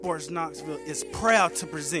Sports Knoxville is proud to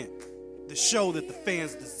present the show that the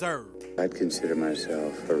fans deserve. I'd consider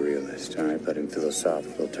myself a realist. I put in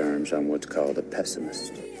philosophical terms on what's called a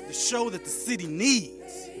pessimist. The show that the city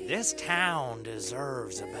needs. This town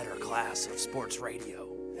deserves a better class of sports radio,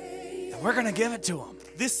 and we're gonna give it to them.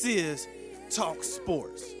 This is Talk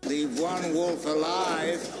Sports. Leave one wolf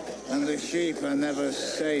alive, and the sheep are never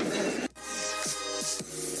safe.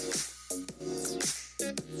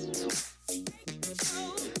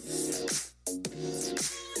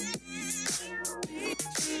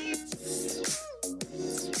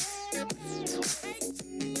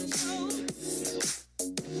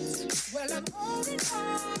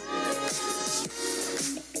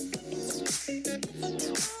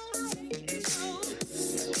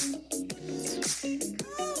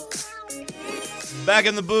 Back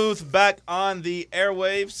in the booth, back on the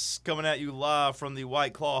airwaves, coming at you live from the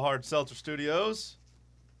White Claw Hard Seltzer Studios.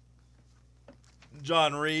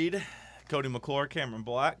 John Reed, Cody McClure, Cameron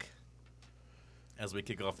Black, as we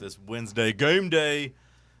kick off this Wednesday game day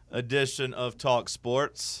edition of Talk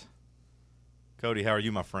Sports. Cody, how are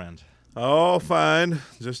you, my friend? Oh, fine.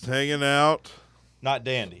 Just hanging out. Not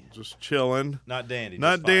dandy. Just chilling. Not dandy.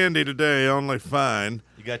 Not dandy today, only fine.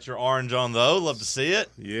 You got your orange on, though. Love to see it.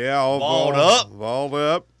 Yeah, all balled up. Balled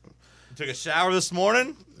up. You took a shower this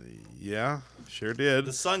morning? Yeah, sure did.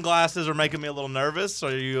 The sunglasses are making me a little nervous.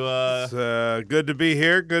 Are you? It's good to be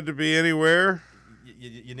here. Good to be anywhere.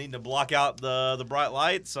 You need to block out the bright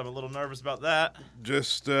lights. I'm a little nervous about that.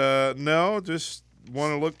 Just no, just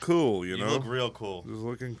want to look cool. You know, look real cool. Just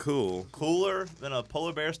looking cool. Cooler than a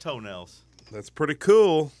polar bear's toenails. That's pretty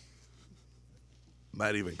cool.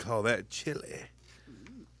 Might even call that chilly.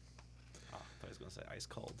 Oh, I thought he was going to say ice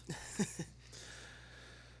cold.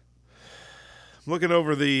 I'm looking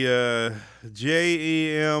over the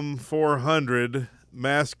JEM 400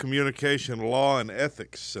 Mass Communication Law and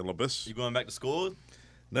Ethics syllabus. You going back to school?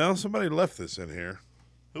 No, somebody left this in here.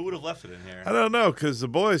 Who would have left it in here? I don't know, because the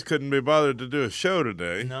boys couldn't be bothered to do a show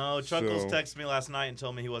today. No, Chuckles texted me last night and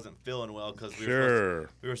told me he wasn't feeling well because we were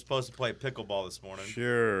supposed to play pickleball this morning.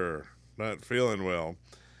 Sure. Not feeling well.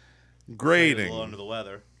 Grading. A little under the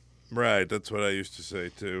weather. Right, that's what I used to say,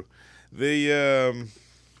 too. The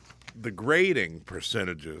grading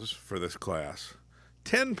percentages for this class,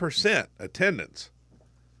 10% attendance.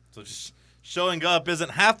 So just showing up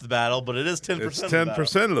isn't half the battle, but it is 10% It's of the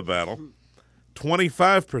 10% of the battle.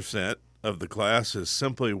 25% of the class is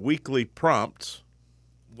simply weekly prompts.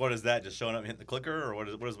 What is that? Just showing up and hitting the clicker? Or what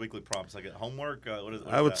is weekly prompts? Like at homework?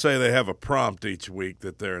 I would say they have a prompt each week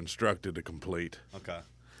that they're instructed to complete. Okay.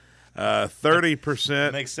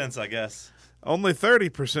 30%. Makes sense, I guess. Only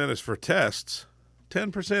 30% is for tests.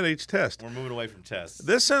 10% each test. We're moving away from tests.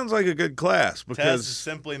 This sounds like a good class because tests is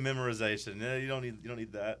simply memorization. Yeah, you don't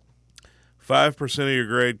need that. 5% of your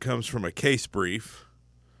grade comes from a case brief.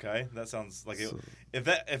 Okay, that sounds like it.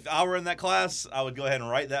 If I were in that class, I would go ahead and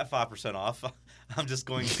write that 5% off. I'm just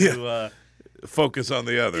going to focus on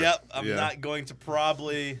the other. Yep, I'm not going to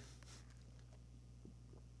probably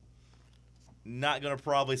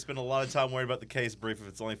spend a lot of time worrying about the case brief if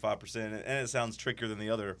it's only 5%, and it sounds trickier than the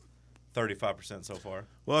other 35% so far.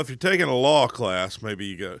 Well, if you're taking a law class, maybe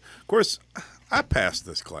you go. Of course, I passed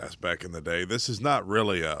this class back in the day. This is not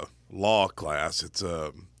really a law class. It's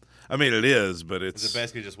I mean, it is, but it's... Is it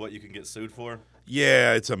basically just what you can get sued for?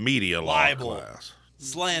 Yeah, it's a media libel, law class.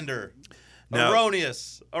 Slander. Now,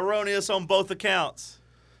 erroneous on both accounts.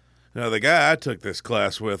 Now, the guy I took this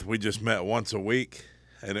class with, we just met once a week,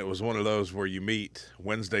 and it was one of those where you meet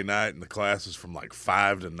Wednesday night, and the class is from like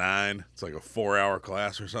 5 to 9. It's like a 4-hour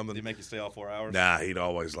class or something. Did he make you stay all 4 hours? Nah, he'd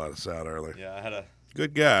always let us out early. Yeah, I had a...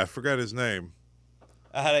 Good guy. I forgot his name.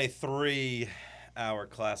 I had a 3-hour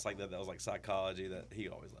class like that was like psychology that he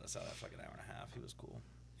always let us out after like an hour and a half. He was cool.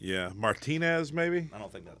 Yeah, Martinez maybe? I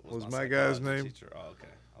don't think that was my guy's name. Teacher. Oh,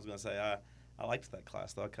 okay. I was going to say I liked that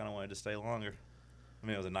class, though. I kind of wanted to stay longer. I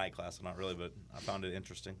mean, it was a night class, so not really, but I found it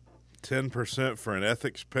interesting. 10% for an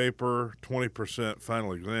ethics paper, 20%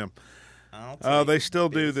 final exam. They still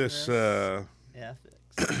do this. Ethics.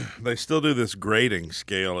 They still do this grading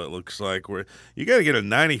scale. It looks like where you got to get a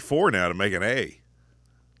 94 now to make an A.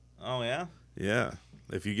 Oh yeah. Yeah,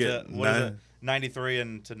 if you get what is it? 93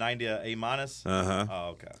 and to 90 A minus. Oh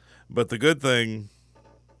okay. But the good thing.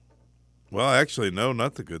 Well, actually, no,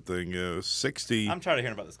 not the good thing. 60. I'm tired of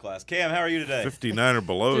hearing about this class. Cam, how are you today? 59 or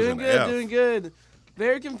below is an F. Doing good.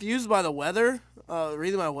 Very confused by the weather.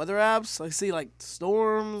 Reading my weather apps, I see like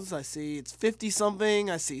storms. I see it's 50-something.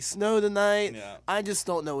 I see snow tonight. Yeah. I just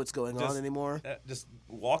don't know what's going on anymore. Just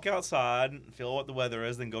walk outside, feel what the weather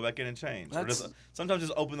is, then go back in and change. Or just sometimes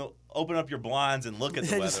just open up your blinds and look at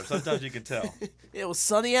the weather. Sometimes you can tell. It was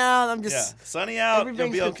sunny out. I'm just sunny out. You'll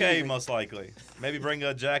everything's be okay confusing. most likely. Maybe bring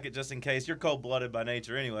a jacket just in case. You're cold-blooded by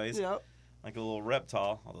nature, anyways. Yep. Like a little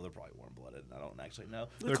reptile, although they're probably warm-blooded. I don't actually know.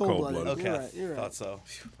 They're cold-blooded. Okay, You're right. thought so.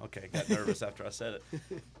 Okay, got nervous after I said it.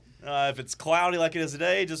 If it's cloudy like it is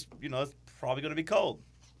today, just it's probably going to be cold.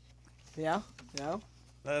 Yeah.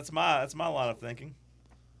 That's my line of thinking.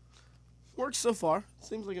 Works so far.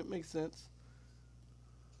 Seems like it makes sense.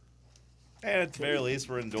 And at the very least,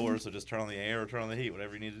 we're indoors, so just turn on the air or turn on the heat,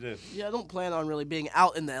 whatever you need to do. Yeah, I don't plan on really being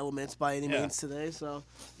out in the elements by any means today, so.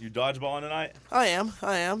 You dodgeballing tonight? I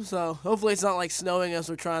am. So hopefully it's not like snowing as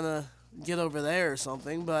we're trying to get over there or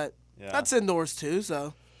something, but that's indoors too,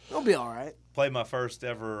 so it'll be all right. Played my first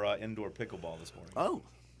ever indoor pickleball this morning. Oh.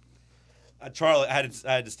 Charlie, I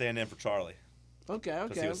had to stand in for Charlie. Okay.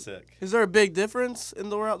 Because he was sick. Is there a big difference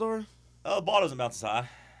indoor outdoor? The ball doesn't bounce as high.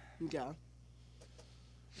 Okay.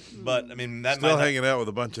 But I mean, that Still might hanging out with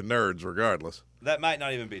a bunch of nerds, regardless. That might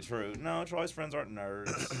not even be true. No, Charlie's friends aren't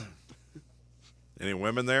nerds. Any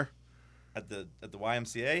women there? At the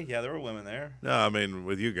YMCA, yeah, there were women there. No, I mean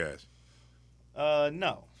with you guys.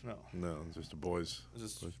 No, just the boys.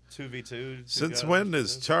 Just 2v2. Since when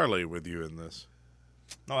is Charlie with you in this?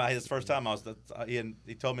 No, his first time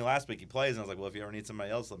he told me last week he plays, and I was like, well, if you ever need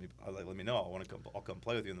somebody else, let me know. I'll come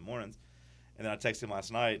play with you in the mornings. And then I texted him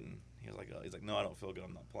last night, and he was like, no, I don't feel good.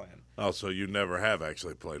 I'm not playing. Oh, so you never have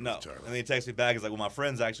actually played with Charlie? And then he texted me back. He's like, well, my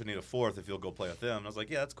friends actually need a fourth if you'll go play with them. And I was like,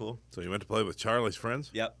 yeah, that's cool. So you went to play with Charlie's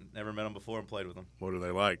friends? Yep, never met them before and played with them. What are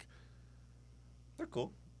they like? They're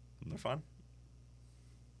cool. They're fun.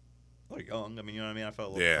 They're young. I mean, you know what I mean? I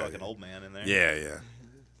felt like an old man in there. Yeah.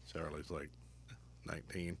 Charlie's like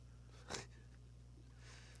 19.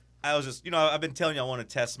 I was just, I've been telling you I want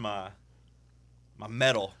to test my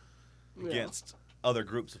mettle against other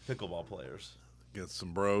groups of pickleball players. Against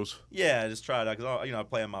some bros? Yeah, I just tried out because, I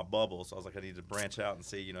play in my bubble, so I was like, I need to branch out and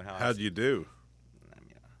see, how. How'd you do? I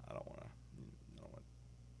mean, I don't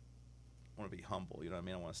want to be humble, you know what I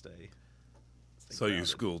mean? I want to stay So grounded. You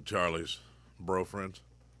schooled Charlie's bro friends?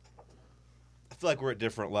 I feel like we're at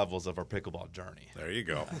different levels of our pickleball journey. There you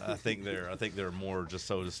go. I think they're more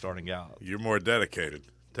just starting out. You're more dedicated,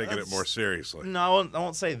 taking it more seriously. No, I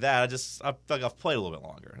won't say that. I feel like I've played a little bit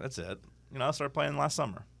longer. That's it. I started playing last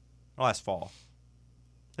summer, or last fall.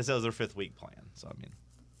 They said it was their 5th week playing. So I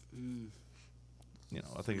mean,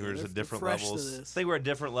 I think we were just at different levels. I think we're at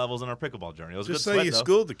different levels in our pickleball journey. It was just a good say sweat, you though.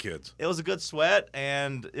 Schooled the kids. It was a good sweat,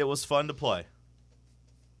 and it was fun to play.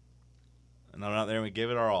 And I went out there and we gave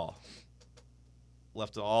it our all.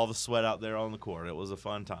 Left all the sweat out there on the court. It was a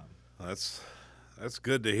fun time. That's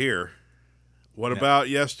good to hear. What about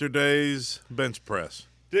yesterday's bench press?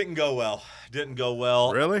 Didn't go well.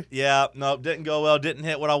 Really? Yeah, no, didn't go well. Didn't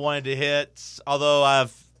hit what I wanted to hit. Although I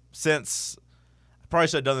probably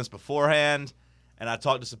should have done this beforehand, and I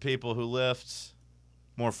talked to some people who lift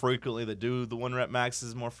more frequently, that do the 1-rep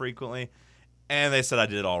maxes more frequently, and they said I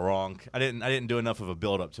did it all wrong. I didn't do enough of a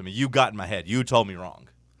build-up to me. You got in my head. You told me wrong.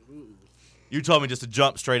 You told me just to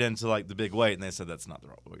jump straight into like the big weight, and they said that's not the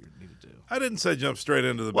right way you need to do. I didn't say jump straight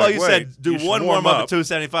into the big Well, weight. you said do one warm up at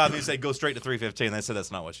 275, and you said go straight to 315. They said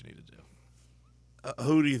that's not what you need to do.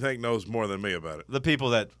 Who do you think knows more than me about it? The people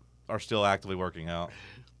that are still actively working out.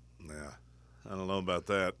 Yeah, I don't know about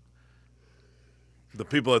that. The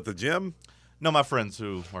people at the gym? No, my friends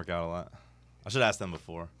who work out a lot. I should ask them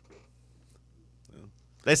before.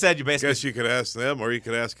 They said you basically. I guess you could ask them, or you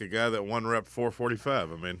could ask a guy that 1-rep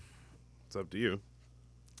 445. I mean, it's up to you.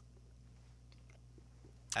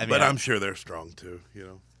 But I'm sure they're strong too,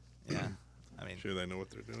 Yeah. I mean, sure they know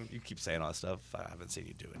what they're doing. You keep saying all that stuff. I haven't seen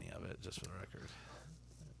you do any of it, just for the record.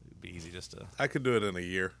 It'd be easy just to. I could do it in a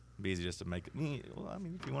year. It'd be easy just to make it. Well, I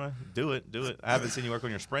mean, if you want to do it, do it. I haven't seen you work on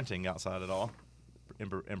your sprinting outside at all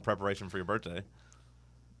in preparation for your birthday.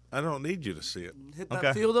 I don't need you to see it. Hit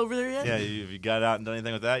that field over there yet? Yeah, have you got out and done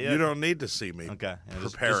anything with that yet? You don't need to see me. Okay. Yeah,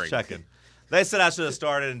 preparing. Just checking. They said I should have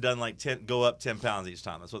started and done like 10, go up 10 pounds each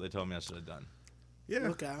time. That's what they told me I should have done. Yeah.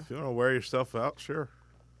 Okay. If you want to wear yourself out, sure.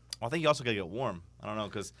 Well, I think you also got to get warm. I don't know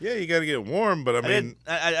because. Yeah, you got to get warm, but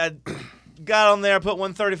I got on there, put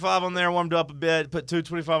 135 on there, warmed up a bit, put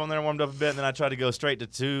 225 on there, warmed up a bit, and then I tried to go straight to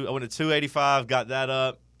 2. I went to 285, got that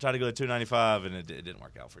up, tried to go to 295, and it didn't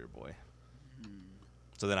work out for your boy.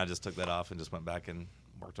 So then I just took that off and just went back and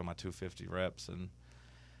worked on my 250 reps, and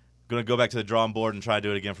going to go back to the drawing board and try to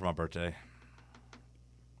do it again for my birthday.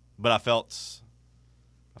 But I felt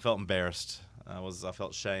I felt embarrassed. I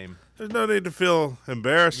felt shame. There's no need to feel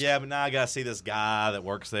embarrassed. Yeah, but now I got to see this guy that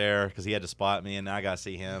works there because he had to spot me, and now I got to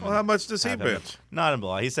see him. Well, how much does he bench? Not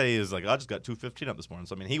in He said he was like, I just got 215 up this morning.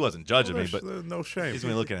 So, I mean, he wasn't judging me, but there's no shame. he's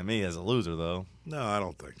going to be looking at me as a loser, though. No, I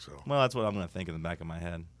don't think so. Well, that's what I'm going to think in the back of my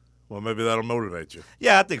head. Well, maybe that'll motivate you.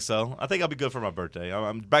 Yeah, I think so. I think I'll be good for my birthday.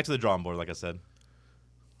 I'm back to the drawing board, like I said.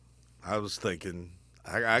 I was thinking,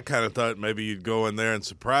 I kind of thought maybe you'd go in there and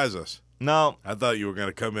surprise us. No. I thought you were going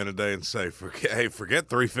to come in today and say, forget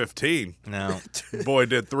 315. No. Boy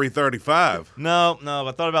did 335. No.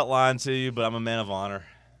 I thought about lying to you, but I'm a man of honor.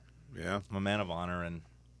 Yeah. I'm a man of honor, and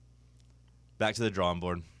back to the drawing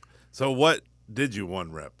board. So what did you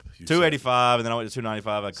one rep? 285, and then I went to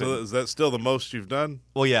 295. So is that still the most you've done?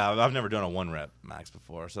 Well, yeah, I've never done a one rep max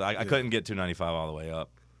before, so I couldn't get 295 all the way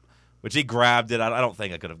up. Which he grabbed it. I don't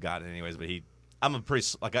think I could have gotten it anyways, but I'm a pretty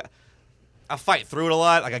I fight through it a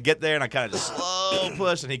lot. Like I get there and I kind of just slow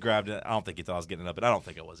push, and he grabbed it. I don't think he thought I was getting it up, and I don't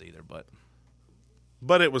think it was either.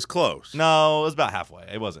 But it was close. No, it was about halfway.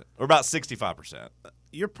 It wasn't. Or about 65%.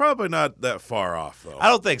 You're probably not that far off, though. I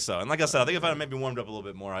don't think so. And like I said, I think if I had maybe warmed up a little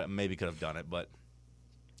bit more, I maybe could have done it. But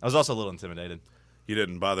I was also a little intimidated. You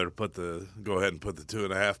didn't bother to go ahead and put the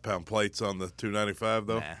 2.5 pound plates on the 295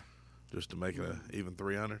 though, Nah. just to make it an even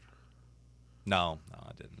 300. No,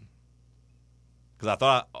 I didn't. Because I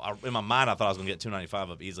thought, in my mind, I thought I was going to get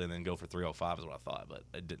 295 up easily and then go for 305 is what I thought, but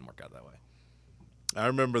it didn't work out that way. I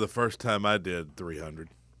remember the first time I did 300.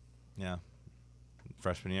 Yeah.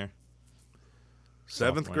 Freshman year?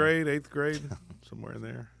 7th grade, 8th grade, somewhere in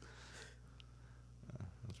there.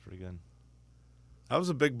 That's pretty good. I was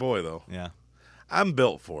a big boy, though. Yeah. I'm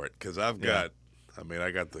built for it because I got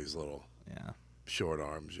these little Yeah. short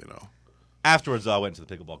arms, you know. Afterwards, I went to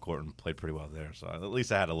the pickleball court and played pretty well there, so at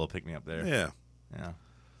least I had a little pick-me-up there. Yeah. Yeah.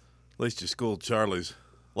 At least you schooled Charlie's.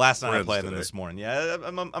 Last night I friends played today. them this morning. Yeah,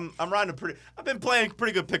 I'm riding I've been playing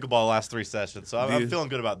pretty good pickleball the last 3 sessions, so I'm feeling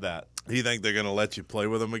good about that. Do you think they're going to let you play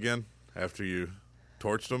with them again after you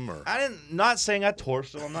torched them? Or Not saying I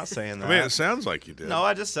torched them. I'm not saying that. I mean, it sounds like you did. No,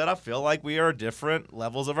 I just said I feel like we are different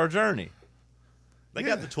levels of our journey. They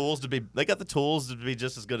got the tools to be. They got the tools to be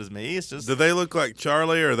just as good as me. It's just. Do they look like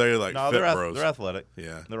Charlie, or are they like no, fit they're bros? they're athletic.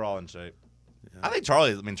 Yeah. They're all in shape. Yeah. I think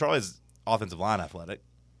Charlie's offensive line athletic.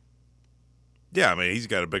 Yeah, I mean, he's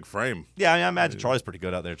got a big frame. Yeah, I imagine Charlie's pretty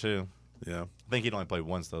good out there too. Yeah. I think he'd only played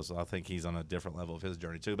once though, so I think he's on a different level of his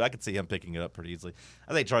journey too. But I could see him picking it up pretty easily.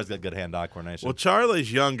 I think Charlie's got good hand-eye coordination. Well,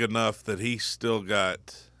 Charlie's young enough that he's still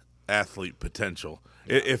got athlete potential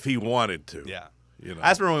if he wanted to. Yeah. You know.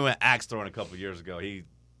 I just remember when we went axe throwing a couple years ago. He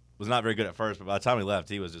was not very good at first, but by the time he left,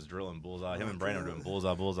 he was just drilling bullseye. Him and Brandon were doing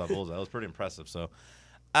bullseye. It was pretty impressive. So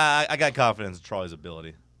I got confidence in Charlie's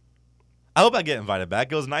ability. I hope I get invited back.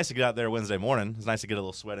 It was nice to get out there Wednesday morning. It was nice to get a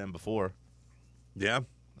little sweat in before. Yeah.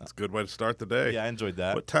 That's a good way to start the day. Yeah, I enjoyed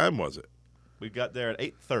that. What time was it? We got there at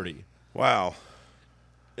 8:30. Wow.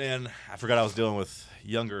 And I forgot I was dealing with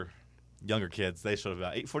younger kids. They showed up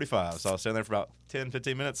about 8:45, so I was standing there for about 10,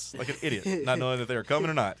 15 minutes like an idiot, not knowing if they were coming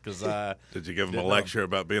or not. Did you give them a lecture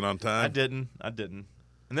about being on time? I didn't.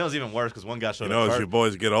 And that was even worse because one guy showed up as first. your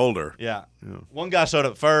boys get older. Yeah. One guy showed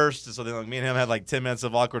up first, so then me and him had like 10 minutes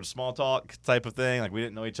of awkward small talk type of thing. Like we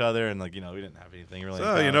didn't know each other, and we didn't have anything really.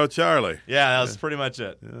 So you know Charlie. Yeah, that was pretty much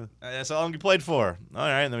it. Yeah. That's how long you played for. All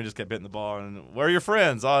right, and then we just kept hitting the ball. And where are your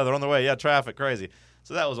friends? Oh, they're on their way. Yeah, traffic, crazy.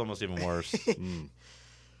 So that was almost even worse.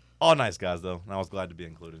 All nice guys though, and I was glad to be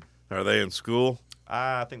included. Are they in school?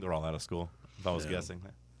 I think they're all out of school. If I was guessing.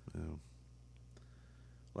 Yeah.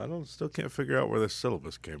 Well, still can't figure out where this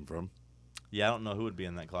syllabus came from. Yeah, I don't know who would be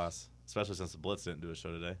in that class, especially since the Blitz didn't do a show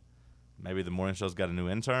today. Maybe the morning show's got a new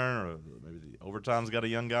intern, or maybe the overtime's got a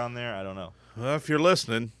young guy on there. I don't know. Well, if you're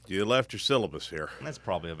listening, you left your syllabus here. That's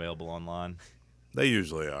probably available online. They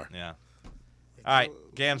usually are. Yeah. All right,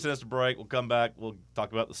 Cam, send us a break. We'll come back. We'll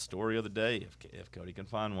talk about the story of the day if Cody can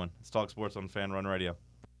find one. Let's talk sports on Fan Run Radio.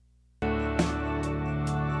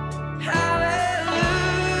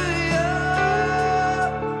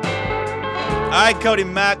 All right, Cody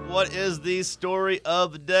Mack, what is the story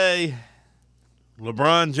of the day?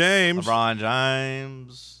 LeBron James.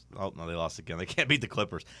 Oh, no, they lost again. They can't beat the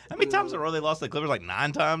Clippers. How many times in a row they lost the Clippers? Like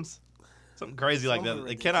 9 times? Something crazy like that.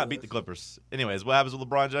 They cannot beat the Clippers. Anyways, what happens with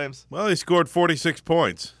LeBron James? Well, he scored 46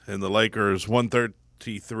 points in the Lakers'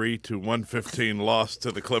 133-115 loss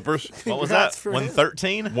to the Clippers. What was that?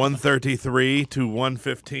 113?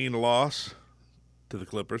 133-115 loss to the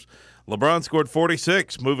Clippers. LeBron scored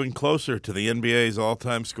 46, moving closer to the NBA's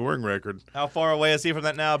all-time scoring record. How far away is he from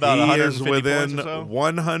that now? About he 150 is within points or so?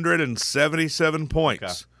 177 points.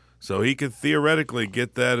 Okay. So he could theoretically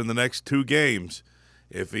get that in the next 2 games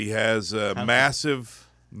if he has a massive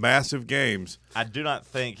massive games. I do not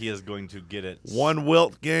think he is going to get it. One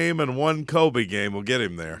Wilt game and one Kobe game will get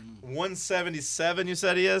him there. 177, you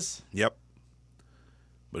said he is? Yep.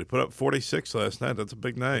 But he put up 46 last night. That's a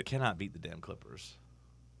big night. Cannot beat the damn Clippers.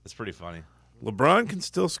 It's pretty funny. LeBron can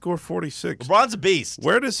still score 46. LeBron's a beast.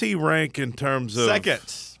 Where does he rank in terms of Second,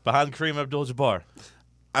 behind Kareem Abdul-Jabbar.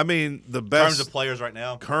 I mean, the In best terms of players right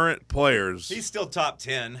now, current players. he's still top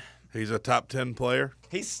 10. He's a top 10 player.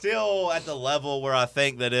 He's still at the level where I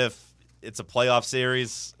think that if it's a playoff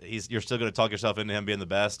series, you're still going to talk yourself into him being the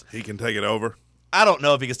best. He can take it over. I don't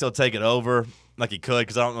know if he can still take it over like he could,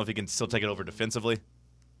 because I don't know if he can still take it over defensively.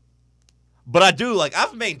 But I do,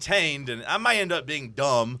 I've maintained, and I might end up being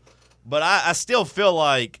dumb, but I still feel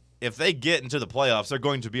like if they get into the playoffs, they're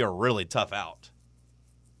going to be a really tough out.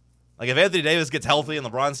 Like, if Anthony Davis gets healthy and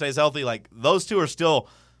LeBron stays healthy, those two are still,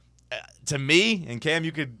 to me, and Cam,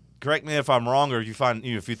 you could correct me if I'm wrong or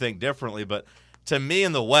if you think differently, but to me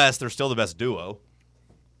in the West, they're still the best duo.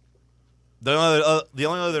 The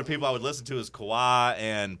only other people I would listen to is Kawhi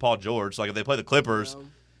and Paul George. If they play the Clippers,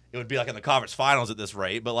 it would be in the conference finals at this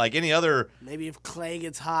rate. But any other, maybe if Clay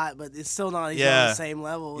gets hot, but it's still not on the same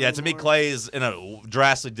level. Yeah, anymore. to me, Clay's in a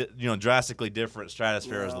drastically different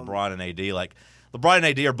stratosphere as LeBron and AD. LeBron and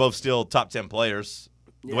AD are both still top 10 players.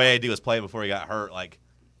 The way AD was playing before he got hurt,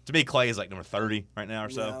 to me, Clay is number 30 right now or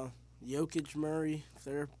so. Jokic, Murray, if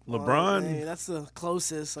they're LeBron. that's the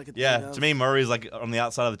closest I could think Yeah, of. to me, Murray's on the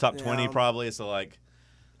outside of the top 20 probably. So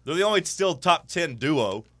they're the only still top 10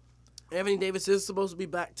 duo. Anthony Davis is supposed to be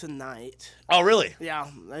back tonight. Oh, really? Yeah,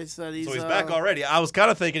 they said he's. So he's back already. I was kind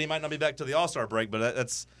of thinking he might not be back to the All-Star break, but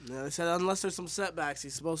that's. Yeah, they said unless there's some setbacks,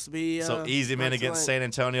 he's supposed to be. So easy, man, against tonight. San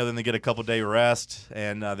Antonio. Then they get a couple-day rest,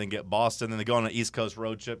 and then get Boston. Then they go on an East Coast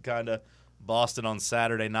road trip, kind of. Boston on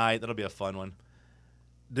Saturday night. That'll be a fun one.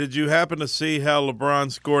 Did you happen to see how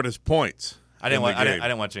LeBron scored his points? I didn't watch any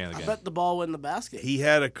of the I game. bet the ball went in the basket. He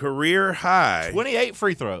had a career high. 28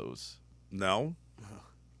 free throws. No.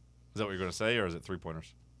 Is that what you're going to say, or is it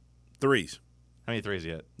three-pointers? Threes. How many threes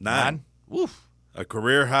yet? 9. Woof. A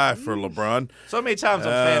career high for LeBron. So many times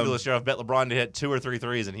on FanDuel this year, I've bet LeBron to hit 2 or 3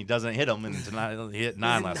 threes, and he doesn't hit them. And tonight he hit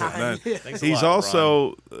 9 last night. Thanks a He's lot,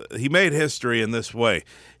 also he made history in this way.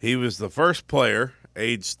 He was the first player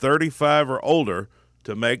aged 35 or older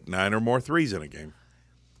to make 9 or more threes in a game.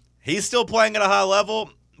 He's still playing at a high level,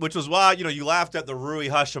 which was why you laughed at the Rui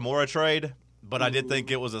Hachimura trade, but I did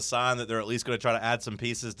think it was a sign that they're at least going to try to add some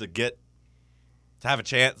pieces to have a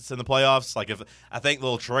chance in the playoffs. If I think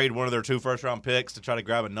they'll trade one of their 2 first-round picks to try to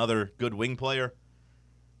grab another good wing player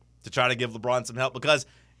to try to give LeBron some help, because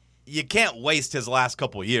you can't waste his last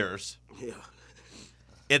couple years. Yeah.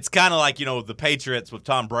 It's kind of like, the Patriots with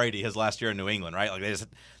Tom Brady his last year in New England, right?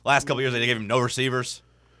 Last couple years they gave him no receivers.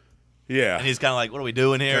 Yeah. And he's kind of like, what are we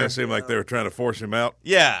doing here? Kind of seemed like they were trying to force him out.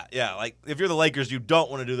 Yeah. If you're the Lakers, you don't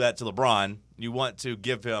want to do that to LeBron. You want to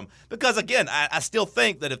give him – because, again, I still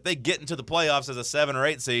think that if they get into the playoffs as a 7 or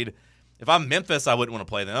 8 seed, if I'm Memphis, I wouldn't want to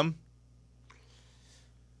play them.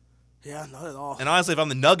 Yeah, not at all. And honestly, if I'm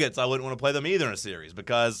the Nuggets, I wouldn't want to play them either in a series,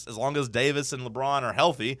 because as long as Davis and LeBron are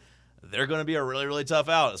healthy, they're going to be a really, really tough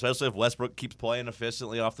out, especially if Westbrook keeps playing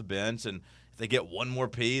efficiently off the bench, and if they get one more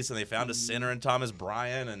piece and they found a center in Thomas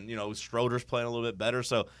Bryant, and, Schroeder's playing a little bit better.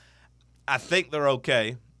 So I think they're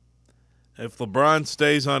okay. If LeBron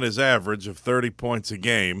stays on his average of 30 points a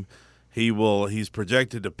game, he's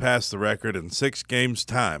projected to pass the record in 6 games'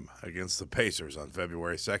 time against the Pacers on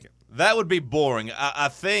February 2nd. That would be boring. I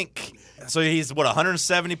think – so he's,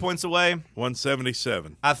 170 points away?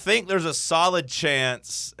 177. I think there's a solid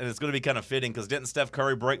chance, and it's going to be kind of fitting, because didn't Steph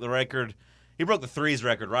Curry break the record? He broke the threes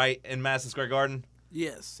record, right, in Madison Square Garden?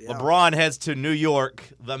 Yes. Yeah. LeBron heads to New York,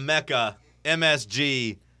 the Mecca,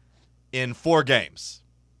 MSG, in 4 games.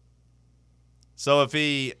 So if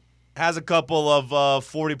he has a couple of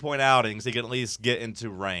 40-point outings, he can at least get into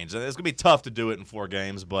range. And it's going to be tough to do it in 4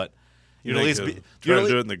 games, but you'd at least be try to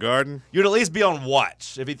do it in the Garden. You'd at least be on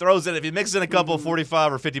watch. If he mixes in a couple of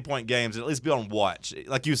 45 or 50-point games, at least be on watch.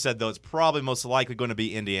 Like you said, though, it's probably most likely going to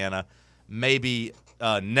be Indiana, maybe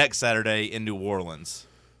next Saturday in New Orleans,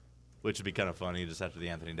 which would be kind of funny just after the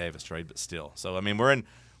Anthony Davis trade, but still. So I mean, we're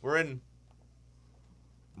in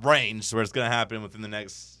range where it's going to happen within the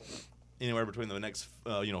next anywhere between the next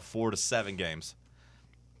 4 to 7 games.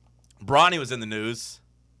 Bronny was in the news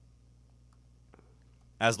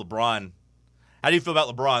as LeBron. How do you feel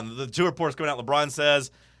about LeBron? The 2 reports coming out, LeBron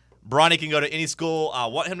says Bronny can go to any school I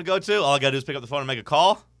want him to go to. All I got to do is pick up the phone and make a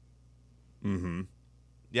call. Mm-hmm. Do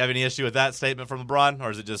you have any issue with that statement from LeBron,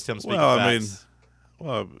 or is it just him speaking facts?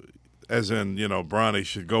 As in, Bronny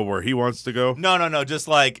should go where he wants to go? No. Just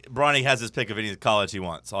like Bronny has his pick of any college he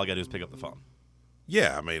wants. All I got to do is pick up the phone.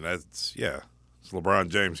 Yeah, I mean, it's LeBron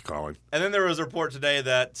James calling. And then there was a report today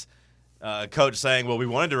that coach saying, well, we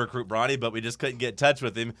wanted to recruit Bronny, but we just couldn't get in touch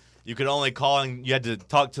with him. You could only call and you had to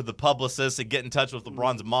talk to the publicist and get in touch with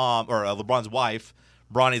LeBron's mom or LeBron's wife,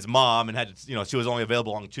 Bronny's mom, and had to, she was only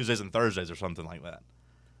available on Tuesdays and Thursdays or something like that.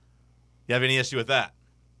 You have any issue with that?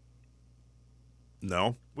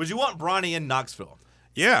 No. Would you want Bronny in Knoxville?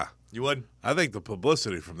 Yeah. You would? I think the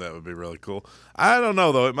publicity from that would be really cool. I don't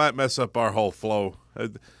know, though. It might mess up our whole flow.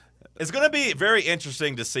 It's going to be very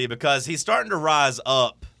interesting to see because he's starting to rise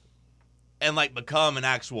up and, become an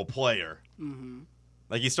actual player. Mm-hmm.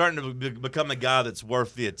 He's starting to become the guy that's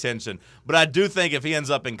worth the attention. But I do think if he ends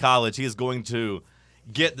up in college, he is going to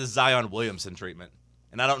get the Zion Williamson treatment.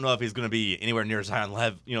 And I don't know if he's going to be anywhere near Zion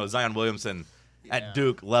Williamson at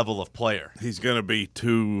Duke level of player. He's going to be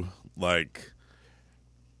too,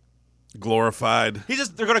 glorified.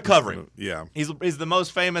 They're going to cover him. Yeah. He's the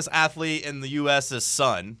most famous athlete in the U.S.'s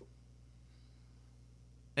son.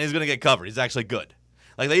 And he's going to get covered. He's actually good.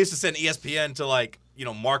 They used to send ESPN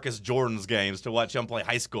to, Marcus Jordan's games to watch him play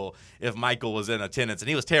high school if Michael was in attendance, and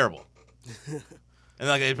he was terrible. And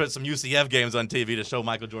they put some UCF games on TV to show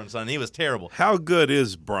Michael Jordan's son, and he was terrible. How good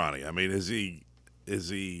is Bronny? I mean, is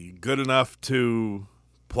he good enough to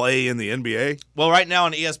play in the NBA? Well, right now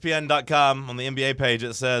on ESPN.com, on the NBA page,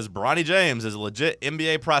 it says Bronny James is a legit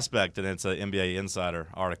NBA prospect, and it's an NBA Insider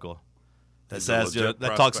article that says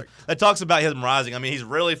that talks about him rising. I mean, he's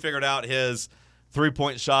really figured out his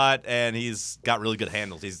three-point shot, and he's got really good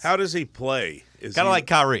handles. How does he play? Kind of like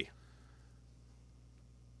Kyrie.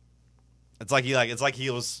 It's like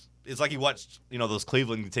he watched those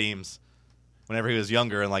Cleveland teams whenever he was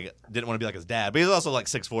younger and didn't want to be like his dad. But he's also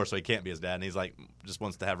 6'4", so he can't be his dad. And he's just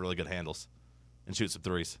wants to have really good handles and shoot some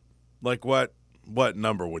threes. What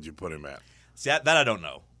number would you put him at? See, that I don't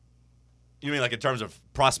know. You mean in terms of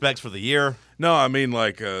prospects for the year? No, I mean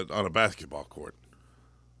on a basketball court.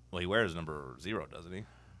 Well, he wears number 0, doesn't he?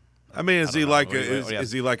 I mean, is he like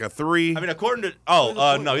a 3? I mean, according to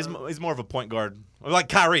no, he's more of a point guard, like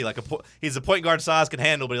Kyrie. He's a point guard size, can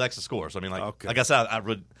handle, but he likes to score. So I mean, like I said,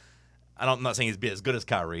 I'm not saying he's as good as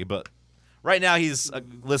Kyrie, but right now he's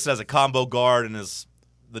listed as a combo guard and is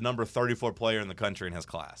the number 34 player in the country in his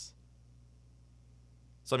class.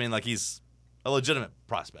 So I mean, he's a legitimate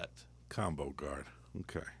prospect. Combo guard,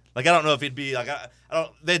 okay. I don't know if he'd be I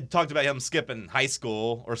don't. They talked about him skipping high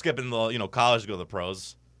school or skipping the college to go to the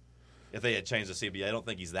pros. If they had changed the CBA, I don't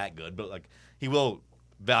think he's that good, but he will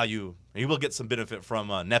get some benefit from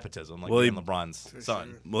nepotism, being LeBron's son.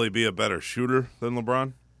 Sure. Will he be a better shooter than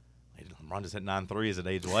LeBron? LeBron just hit 9 threes at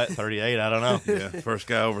age 38? I don't know. Yeah, first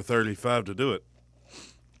guy over 35 to do it.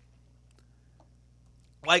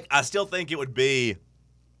 I still think it would be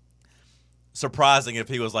surprising if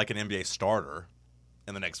he was an NBA starter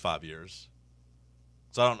in the next 5 years.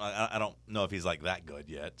 So I don't know if he's that good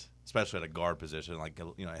yet, especially at a guard position,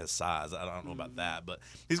 his size. I don't know about that, but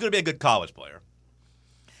he's going to be a good college player.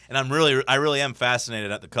 And I really am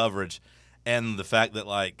fascinated at the coverage and the fact that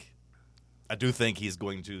I do think he's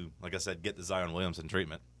going to, like I said, get the Zion Williamson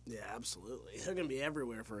treatment. Yeah, absolutely. They're going to be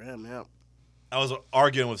everywhere for him. Yeah. I was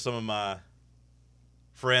arguing with some of my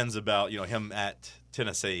friends about him at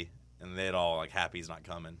Tennessee, and they'd all happy he's not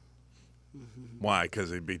coming. Why? Because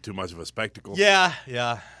it'd be too much of a spectacle? Yeah.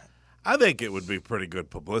 I think it would be pretty good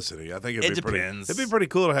publicity. I think it'd depends. It'd be pretty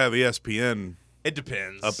cool to have ESPN. It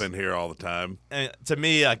depends. Up in here all the time. And to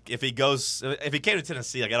me, if he came to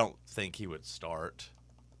Tennessee, I don't think he would start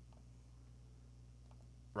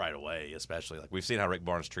right away. Especially we've seen how Rick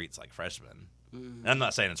Barnes treats freshmen. And I'm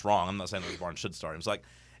not saying it's wrong. I'm not saying Rick Barnes should start him. It's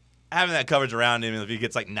having that coverage around him. If he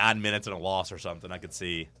gets 9 minutes in a loss or something, I could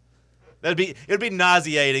see. It'd be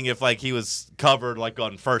nauseating if he was covered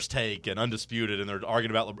on First Take and Undisputed, and they're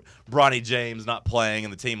arguing about Bronny James not playing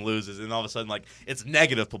and the team loses, and all of a sudden it's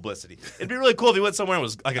negative publicity. It'd be really cool if he went somewhere and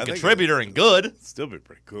was a contributor and good. It'd still be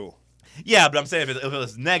pretty cool. Yeah, but I'm saying if it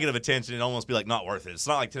was negative attention, it'd almost be not worth it. It's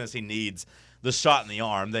not like Tennessee needs the shot in the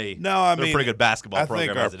arm. They're a pretty good basketball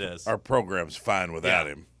program as it is. Our program's fine without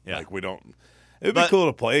him. Yeah. We don't. It'd be cool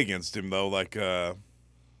to play against him though,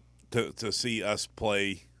 to see us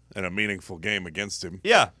play in a meaningful game against him.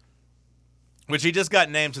 Yeah. Which he just got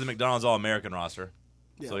named to the McDonald's All-American roster.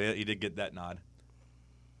 Yeah. So he did get that nod.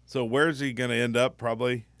 So where's he going to end up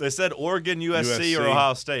probably? They said Oregon, USC, or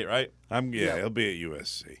Ohio State, right? He'll be at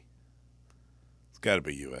USC. It's got to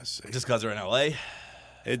be USC. Just because they're in L.A.?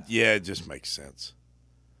 It just makes sense.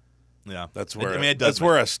 Yeah. That's where that's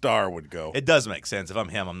where a star would go. It does make sense. If I'm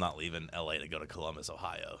him, I'm not leaving L.A. to go to Columbus,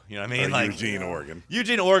 Ohio. You know what I mean? Or Eugene, Oregon.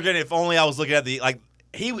 Eugene, Oregon, if only I was looking at the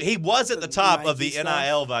He was at the top of the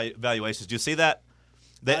NIL valuations. Do you see that?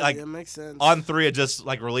 They That makes sense. On3 had just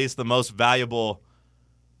like released the most valuable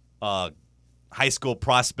high school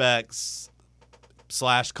prospects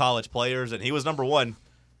 / college players, and he was number one.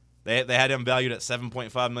 They had him valued at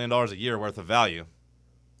 $7.5 million a year worth of value.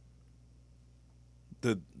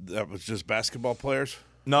 That was just basketball players?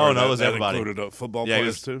 No, Or it was that everybody. Included football Yeah, he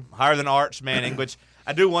players was too. higher than Arch Manning, which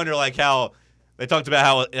I do wonder, like how they talked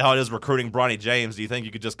about how it is recruiting Bronny James. Do you think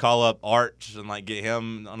you could just call up Arch and like get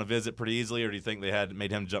him on a visit pretty easily, or do you think they had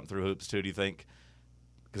made him jump through hoops too? Do you think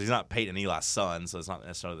because he's not Peyton Eli's son, so it's not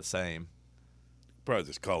necessarily the same? Probably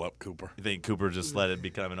just call up Cooper. You think Cooper just let it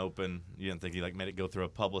be kind of an open? You didn't think he like made it go through a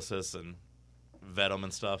publicist and vet him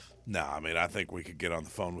and stuff? No, I mean I think we could get on the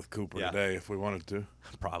phone with Cooper Yeah. today if we wanted to.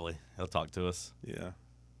 Probably he'll talk to us. Yeah.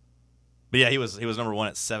 But yeah, he was number one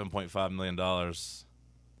at $7.5 million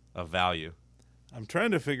of value. I'm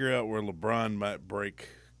trying to figure out where LeBron might break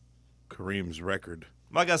Kareem's record.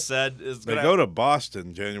 Like I said, They go to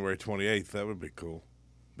Boston January 28th. That would be cool.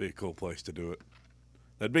 Be a cool place to do it.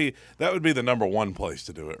 That would be the number one place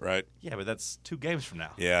to do it, right? Yeah, but that's 2 games from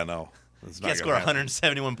now. Yeah, I know. It's You can't score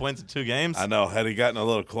 171 points in 2 games. I know. Had he gotten a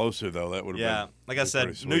little closer, though, that would have Yeah, been. like I said,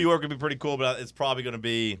 pretty New sweet. York would be pretty cool, but it's probably going to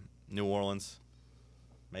be New Orleans,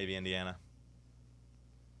 maybe Indiana.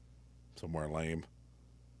 Somewhere lame.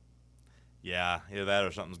 Yeah, either that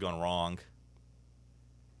or something's going wrong.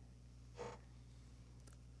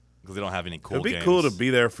 Because they don't have any cool It'd be games. cool to be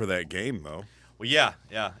there for that game, though. Well, yeah,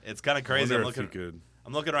 it's kind of crazy. Wonder if you could.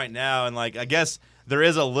 I'm looking right now, and like I guess there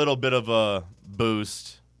is a little bit of a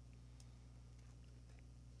boost.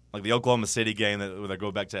 Like the Oklahoma City game where they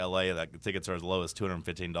go back to LA, the tickets are as low as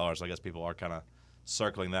 $215. So I guess people are kind of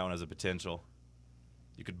circling that one as a potential.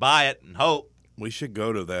 You could buy it and hope. We should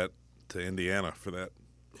go to Indiana for that.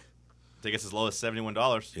 Tickets as low as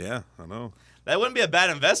 $71. Yeah, I know. That wouldn't be a bad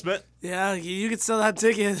investment. Yeah, you could sell that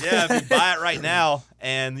ticket. Yeah, if you buy it right now,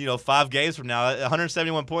 and 5 games from now,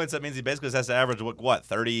 171 points. That means he basically has to average what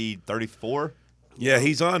 30, 34. Yeah,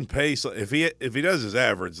 he's on pace. If he does his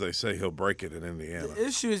average, they say he'll break it in Indiana. The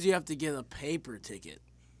issue is you have to get a paper ticket,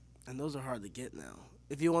 and those are hard to get now.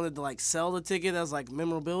 If you wanted to like sell the ticket as like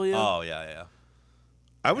memorabilia, Oh yeah.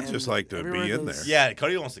 I would And just like to everywhere be in goes- there. Yeah,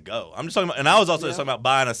 Cody wants to go. I'm just talking about, and I was also just Yeah. talking about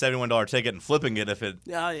buying a $71 ticket and flipping it if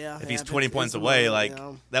yeah. if he's if 20 it's points the away. one, Like you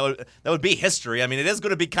know. that would be history. I mean, it is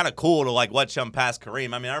going to be kind of cool to like watch him pass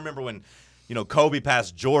Kareem. I mean, I remember when Kobe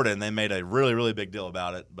passed Jordan, they made a really really big deal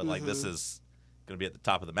about it. But like this is going to be at the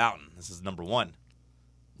top of the mountain. This is number 1.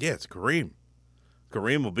 Yeah, it's Kareem.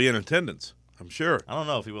 Kareem will be in attendance, I'm sure. I don't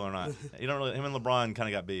know if he will or not. You don't really. Him and LeBron kind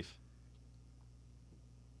of got beef.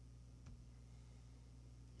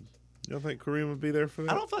 You don't think Kareem would be there for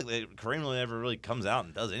that? I don't feel like Kareem really ever really comes out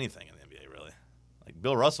and does anything in the NBA. Really, like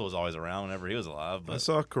Bill Russell was always around whenever he was alive. I But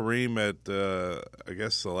saw Kareem at, I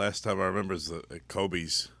guess the last time I remember is at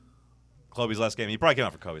Kobe's. Kobe's last game, he probably came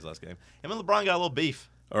out for Kobe's last game. Him and LeBron got a little beef.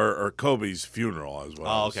 Or Kobe's funeral as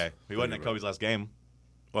well. Oh, okay. He wasn't at Kobe's last game.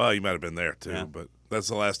 Well, he might have been there, too, Yeah. but that's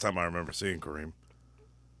the last time I remember seeing Kareem.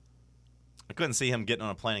 I couldn't see him getting on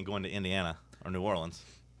a plane and going to Indiana or New Orleans.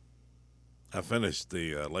 I finished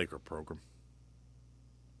the Laker program.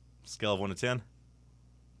 Scale of 1 to 10.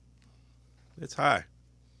 It's high.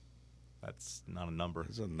 That's not a number.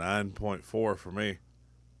 It's a 9.4 for me.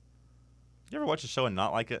 You ever watch a show and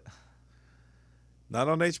not like it? I Not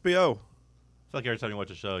on HBO. feel like every time you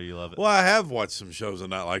watch a show, you love it. Well, I have watched some shows and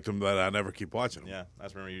not liked them, but I never keep watching them. Yeah, I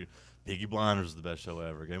just remember you. Peaky Blinders is the best show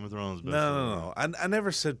ever. Game of Thrones is the No, best show no, ever. no. I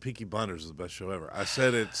never said Peaky Blinders is the best show ever. I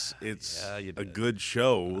said it's Yeah, you a did. good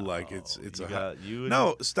show. Like it's you a got- you and-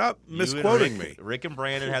 no. Stop You and misquoting Rick, me. Rick and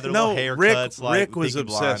Brandon had their No, little Rick- haircuts like Rick was Peaky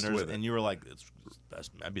obsessed Blinders, with it. and you were like, "It's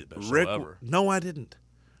best, that'd be the best Rick, show ever." no, I didn't.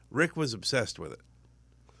 Rick was obsessed with it.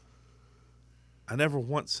 I never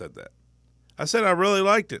once said that. I said I really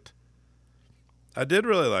liked it. I did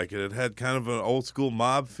really like it. It had kind of an old school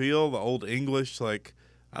mob feel, the old English. Like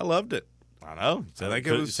I loved it. I know. You said,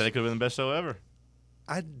 you said it could have been the best show ever.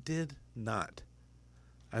 I did not.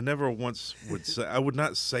 I never once would say. I would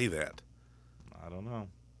not say that I don't know.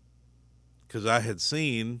 because I had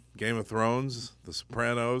seen Game of Thrones, The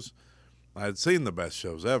Sopranos. I had seen the best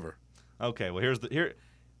shows ever. Okay, well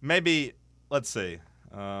maybe let's see.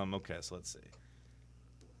 Okay, so let's see.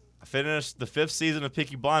 I finished the 5th season of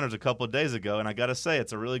Peaky Blinders a couple of days ago, and I gotta say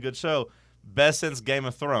it's a really good show. Best since Game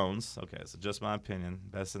of Thrones. Okay, so just my opinion.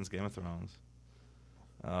 Best since Game of Thrones.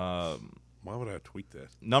 Why would I tweet that?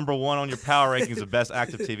 Number 1 on your power rankings of best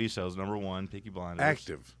active TV shows. Number 1, Peaky Blinders.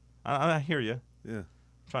 Active. I hear you. Yeah. I'm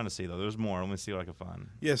trying to see though. There's more. Let me see what I can find.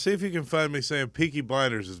 Yeah, see if you can find me saying Peaky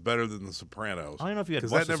Blinders is better than The Sopranos. I don't know if you had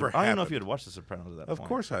 'Cause watched that never I don't know if happened. you had watched The Sopranos at that Of point.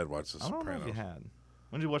 course I had watched The I don't know Sopranos. if you had.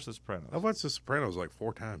 When did you watch The Sopranos? I've watched The Sopranos like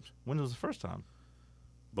 4 times. When was the first time?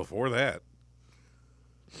 Before that.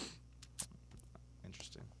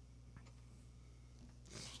 Interesting.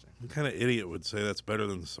 What kind of idiot would say that's better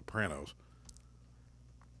than The Sopranos?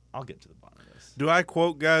 I'll get to the bottom of this. Do I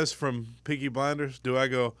quote guys from Peaky Blinders? Do I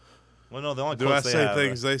go, Well, no, the only do I quotes they say have,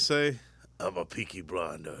 things they say? I'm a Peaky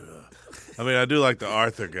Blinder. I mean, I do like the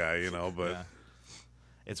Arthur guy, but... Yeah.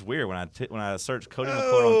 It's weird when I search Cody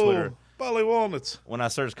McClure on Twitter. Bally Walnuts. When I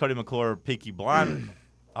search Cody McClure Peaky Blind,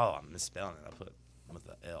 I'm misspelling it. I put with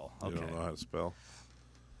the L. Okay. You don't know how to spell.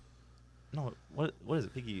 No, what is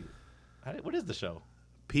it? Peaky. What is the show?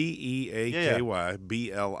 PEAKY Yeah, okay.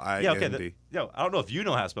 BLIND. I don't know if you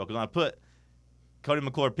know how to spell because when I put Cody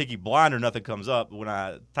McClure Peaky Blinder, nothing comes up. When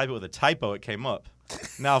I type it with a typo, it came up.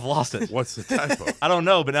 Now I've lost it. What's the typo? I don't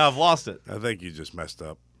know, but now I've lost it. I think you just messed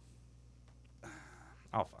up.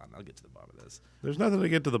 I'll get to the bottom of this. There's nothing to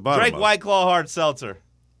get to the bottom Drink of. White Claw Hard Seltzer.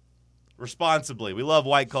 Responsibly. We love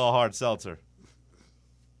White Claw Hard Seltzer.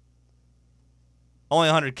 Only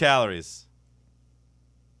 100 calories.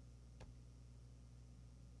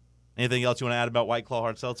 Anything else you want to add about White Claw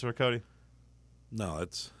Hard Seltzer, Cody? No,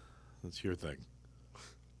 that's your thing.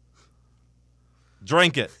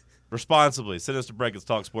 Drink it responsibly. Send us to Breakfast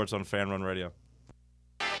Talk Sports on Fan Run Radio.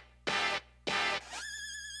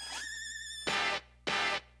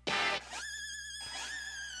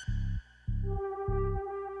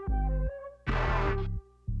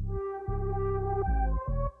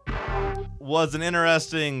 Was an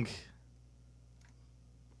interesting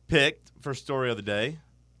pick for story of the day.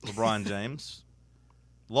 LeBron James.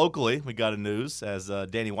 Locally, we got a news as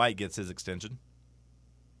Danny White gets his extension.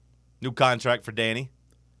 New contract for Danny.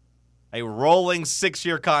 A rolling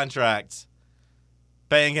 6-year contract,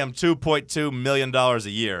 paying him $2.2 million a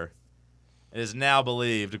year. It is now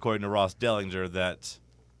believed, according to Ross Dellinger, that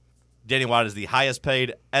Danny White is the highest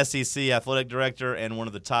paid SEC athletic director and one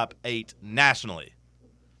of the top 8 nationally.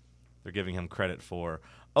 They're giving him credit for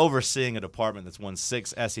overseeing a department that's won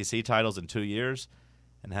 6 SEC titles in 2 years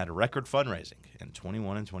and had a record fundraising in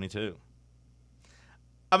 21 and 22.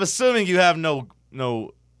 I'm assuming you have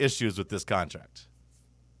no issues with this contract.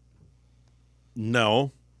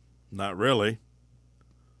 No, not really.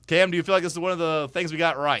 Cam, do you feel like this is one of the things we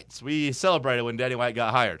got right? We celebrated when Danny White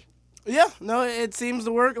got hired. Yeah, no, it seems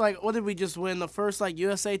to work. Like, what did we just win? The first,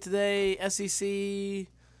 USA Today, SEC,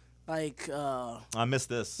 I missed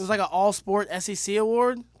this. It was like an all-sport SEC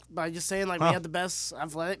award by just saying, we had the best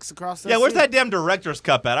athletics across the Yeah, where's SEC. that damn Director's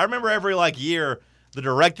Cup at? I remember every, year the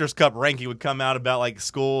Director's Cup ranking would come out about,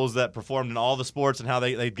 schools that performed in all the sports and how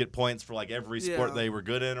they'd get points for, every sport they were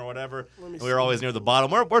good in or whatever. We were always near the bottom.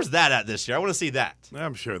 Where's that at this year? I want to see that.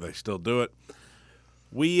 I'm sure they still do it.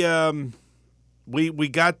 We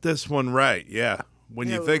got this one right, yeah. When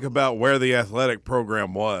you think about where the athletic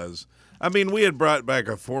program was, I mean, we had brought back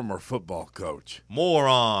a former football coach.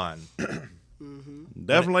 Moron.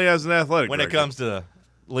 Definitely as an athletic When director. it comes to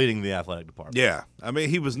leading the athletic department. Yeah. I mean,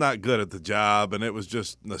 he was not good at the job, and it was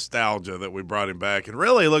just nostalgia that we brought him back. And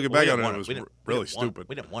really, looking back on it, it was really stupid.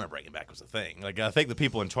 We didn't want to bring him back was the thing. I think the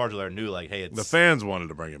people in charge of there knew, hey, it's... The fans wanted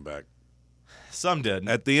to bring him back. Some did.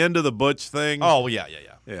 At the end of the Butch thing. Oh, yeah.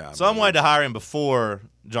 Yeah. Some wanted to hire him before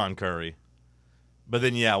John Curry. But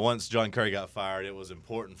then, once John Curry got fired, it was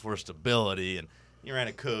important for stability, and he ran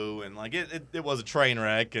a coup, and it was a train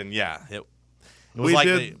wreck, and it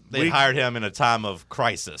was they hired him in a time of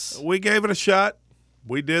crisis. We gave it a shot.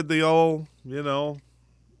 We did the old,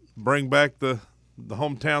 bring back the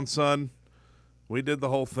hometown son. We did the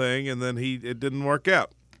whole thing, and then it didn't work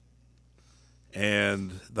out.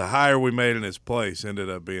 And the hire we made in his place ended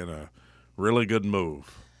up being a really good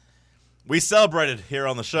move. We celebrated here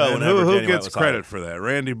on the show. And who gets credit for that?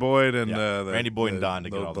 Randy Boyd and Randy Boyd and Don to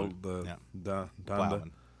get all the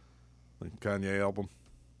Donda, the Kanye album.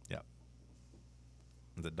 Yeah.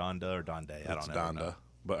 Is it Donda or Donde? I don't know. Donda,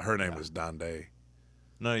 but her name is Donde.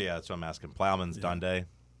 No, that's what I'm asking. Plowman's Donde.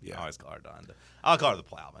 Yeah. I always call her Donda. I'll call her the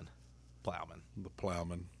Plowman. The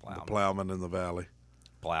Plowman. The Plowman in the Valley.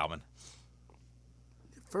 Plowman.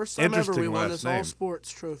 First time ever we Interesting won last this name. all-sports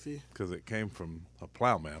trophy. Because it came from a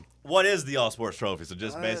plowman. What is the All-Sports Trophy? So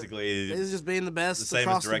just basically... It's just being the best the same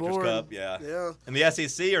across as Director's the board. Cup, yeah. Yeah. In the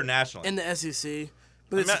SEC or nationally? In the SEC.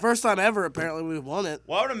 But it's the first time ever, apparently, we've won it.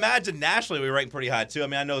 Well, I would imagine nationally we rank pretty high, too. I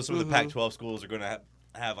mean, I know some of the Pac-12 schools are going to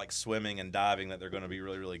have swimming and diving that they're going to be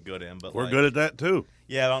really, really good in. But We're good at that, too.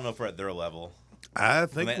 Yeah, I don't know if we're at their level. I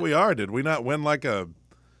think we are. Did we not win They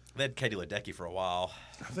had Katie Ledecky for a while.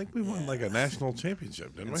 I think we won a national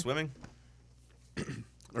championship, didn't In we? swimming?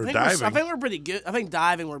 Or I diving. think we're pretty good. I think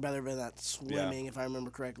diving we're better than that swimming, if I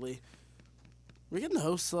remember correctly. We're getting to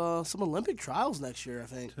host some Olympic trials next year, I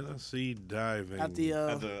think. Tennessee diving At the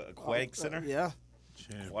Aquatic Center? Yeah.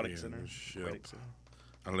 Aquatic Center. Championship. Aquatic Center.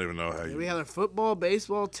 I don't even know how Yeah, you. we had our football,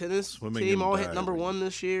 baseball, tennis Swimming team and all hit number diving. 1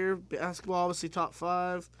 this year. Basketball, obviously, top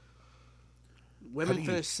 5. Women do you-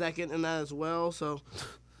 finished second in that as well. So,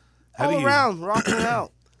 How do all you- around, rocking it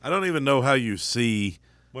out I don't even know how you see.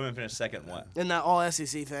 Women finished second. What? in that all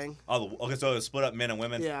SEC thing. Oh, okay. So it was split up men and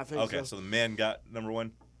women. Yeah, I think okay, so. so the men got number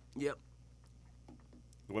 1. Yep.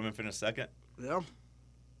 The women finished second. Yeah.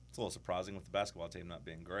 It's a little surprising with the basketball team not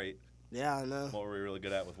being great. Yeah, I know. What were we really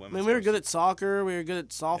good at with I women? mean, we were good at soccer. We were good at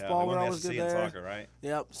softball. Yeah, we we're won the always SEC good in there. soccer, right?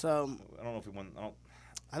 Yep. So I don't know if we won.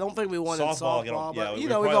 I don't think we won in Softball, softball, yeah, but we you were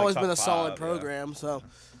know, we've probably always like been a top solid 5, yeah. program. So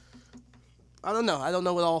I don't know. I don't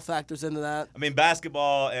know what all factors into that. I mean,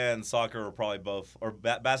 basketball and soccer are probably both, or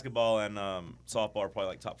basketball and softball are probably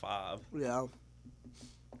like top 5. Yeah.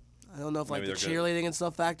 I don't know if like Maybe the they're good. cheerleading and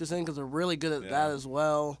stuff factors in because they're really good at Yeah. that as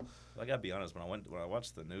well. I gotta be honest. When I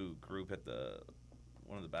watched the new group at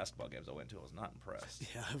one of the basketball games I went to, I was not impressed.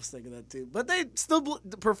 Yeah, I was thinking that too. But they still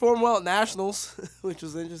perform well at nationals, which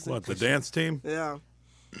was interesting. What, the dance team? Yeah.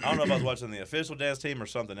 I don't know if I was watching the official dance team or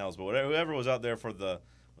something else, but whoever was out there for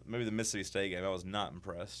maybe the Mississippi State game, I was not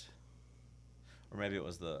impressed. Or maybe it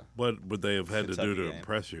was What would they have had to do Kentucky to game.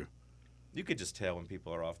 impress you? you could just tell when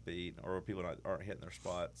people are off beat or people aren't hitting their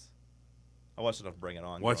spots. I watched enough Bring It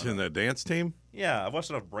On. Watching growing the up. dance team? Yeah, I watched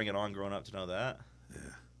enough Bring It On growing up to know that. Yeah.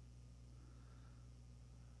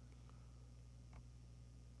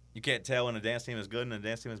 You can't tell when a dance team is good and a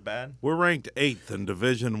dance team is bad. We're ranked 8th in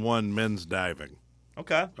Division I men's diving.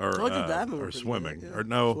 Okay. Or, Told you diving or was pretty swimming. good, yeah. Or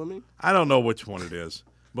no, Swimming? I don't know which one it is.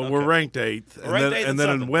 But we're Okay. ranked 8th. We're ranked eighth and then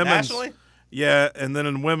in something. women's. Nationally? Yeah, and then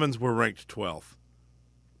in women's, we're ranked 12th.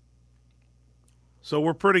 So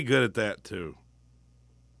we're pretty good at that, too.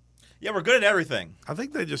 Yeah, we're good at everything. I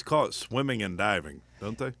think they just call it swimming and diving,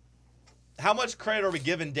 don't they? How much credit are we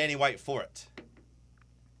giving Danny White for it?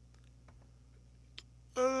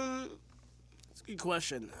 That's a good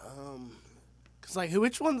question. Cause like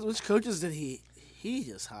which coaches did he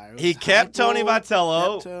just hire? He kept Tony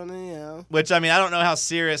Vitello. Kept Tony, yeah. Which, I mean, I don't know how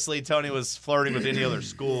seriously Tony was flirting with any other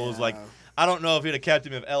schools. Yeah. Like, I don't know if he'd have kept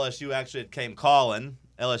him if LSU actually came calling.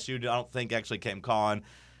 LSU, I don't think, actually came calling.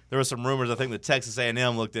 There were some rumors, I think, that Texas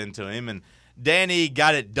A&M looked into him. And Danny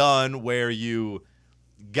got it done where you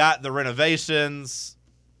got the renovations.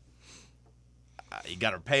 You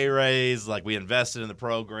got our pay raise. Like, we invested in the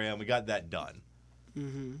program. We got that done.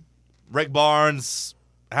 Mm-hmm. Rick Barnes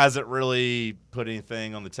hasn't really put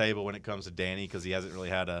anything on the table when it comes to Danny because he hasn't really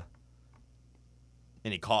had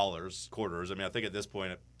any quarters. I mean, I think at this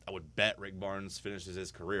point, I would bet Rick Barnes finishes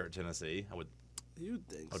his career at Tennessee. I would You'd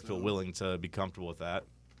think so. feel willing to be comfortable with that.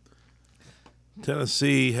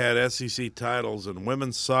 Tennessee had SEC titles in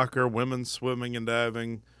women's soccer, women's swimming and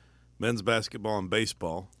diving, men's basketball, and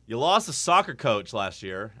baseball. You lost a soccer coach last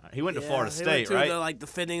year. He went to Florida they State, went to right? The, like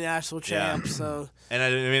defending national Yeah. champs. So And I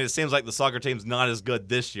mean, it seems like the soccer team's not as good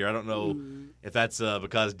this year. I don't know if that's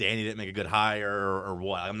because Danny didn't make a good hire or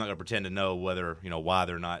what. I'm not going to pretend to know why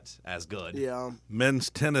they're not as good. yeah, Men's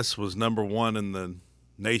tennis was number 1 in the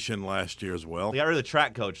nation last year as well. They got rid of the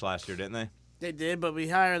track coach last year, didn't they? they did, but we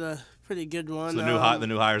hired a pretty good one. So the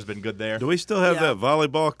new hire's been good there. Do we still have Yeah. that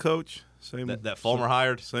volleyball coach? Same That Fulmer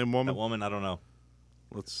hired? Same That woman? woman? I don't know.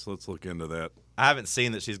 Let's look into that. I haven't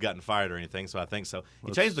seen that she's gotten fired or anything, so I think so.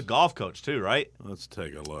 He changed the golf coach too, right? Let's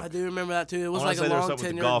take a I look. do remember that too. It was wanna like say a there was long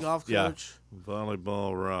something with the tenured golf- golf yeah. coach.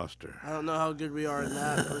 Volleyball roster. I don't know how good we are in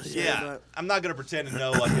that. Per se, Yeah. but I'm not going to pretend to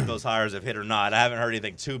know if those hires have hit or not. I haven't heard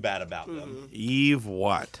anything too bad about them. Eve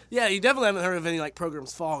Watt. yeah, you definitely haven't heard of any like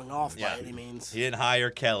programs falling off Yeah. by any means. He didn't hire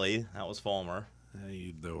Kelly. That was Fulmer. How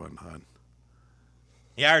you doing, hon?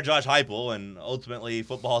 He hired Josh Heupel, and ultimately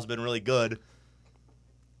football has been really good.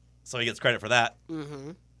 So he gets credit for that.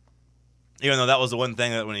 Mm-hmm. Even though that was the one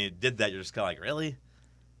thing that when he did that, you're just kind of like, really?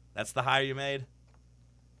 That's the hire you made?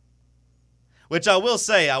 Which I will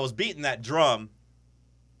say, I was beating that drum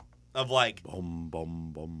of like, Boom,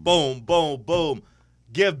 boom, boom. boom, boom, boom.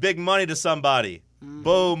 Give big money to somebody.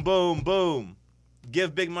 Boom, boom, boom.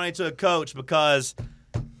 Give big money to a coach because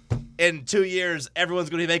in 2 years, everyone's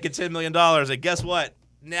going to be making $10 million. And guess what?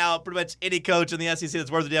 Now, pretty much any coach in the SEC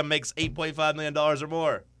that's worth a damn makes $8.5 million or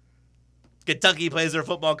more. Kentucky plays their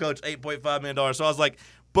football coach $8.5 million. So I was like,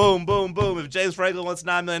 boom, boom, boom. If James Franklin wants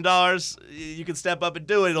 $9 million, you can step up and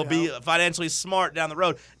do it. It'll be financially smart down the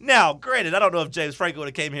road. Now, granted, I don't know if James Franklin would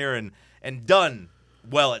have came here and done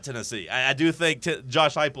well at Tennessee. I do think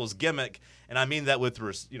Josh Heupel's gimmick, and I mean that with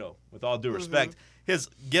all due respect, his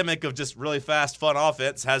gimmick of just really fast, fun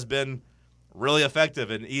offense has been really effective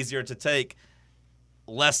and easier to take.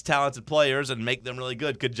 less talented players and make them really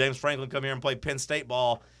good. Could James Franklin come here and play Penn State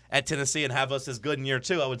ball at Tennessee and have us as good in year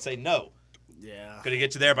 2? I would say no. Yeah. Could he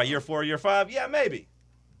get you there by year 4 or year 5? Yeah, maybe.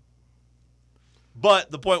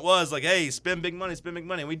 But the point was, like, hey, spend big money.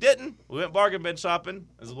 And we didn't. We went bargain bin shopping,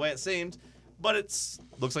 is the way it seemed. But it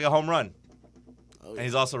looks like a home run. And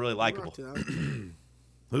he's also really likable.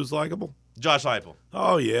 Who's likable? Josh Heupel.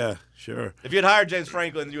 Oh, yeah, sure. If you had hired James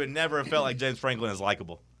Franklin, you would never have felt like James Franklin is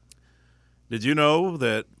likable. Did you know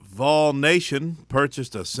that Vol Nation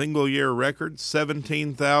purchased a single-year record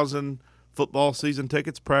 17,000 football season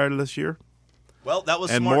tickets prior to this year? Well, that was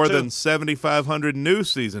and smart, more too. than 7,500 new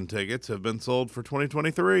season tickets have been sold for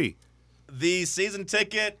 2023. The season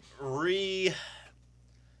ticket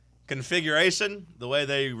reconfiguration, the way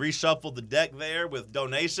they reshuffled the deck there with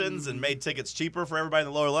donations and made tickets cheaper for everybody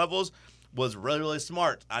in the lower levels, was really, really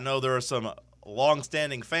smart. I know there are some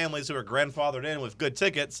long-standing families who are grandfathered in with good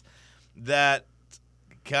tickets that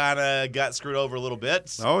kind of got screwed over a little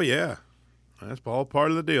bit. Oh, yeah. That's all part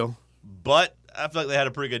of the deal. But I feel like they had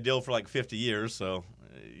a pretty good deal for like 50 years, so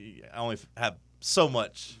I only have so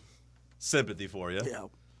much sympathy for you. Yeah.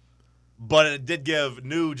 But it did give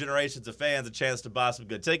new generations of fans a chance to buy some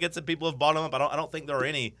good tickets, and people have bought them up. I don't think there are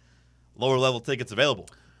any lower-level tickets available.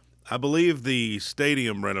 I believe the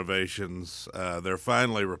stadium renovations, they're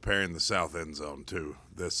finally repairing the south end zone, too,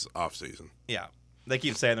 this offseason. Yeah. They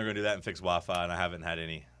keep saying they're going to do that and fix Wi-Fi, and I haven't had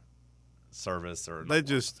any service or. They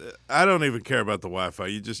just, I don't even care about the Wi-Fi.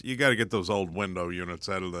 You got to get those old window units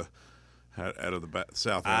out of the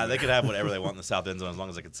south end. They could have whatever they want in the south end zone as long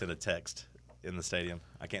as I could send a text in the stadium.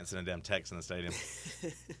 I can't send a damn text in the stadium.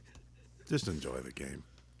 Just enjoy the game.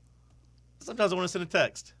 Sometimes I want to send a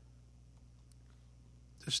text.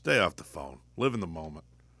 Just stay off the phone. Live in the moment.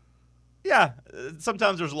 Yeah.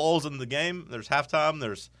 Sometimes there's lulls in the game. There's halftime.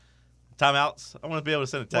 There's timeouts. I want to be able to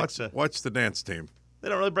send a text. Watch the dance team. They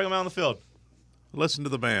don't really bring them out on the field. Listen to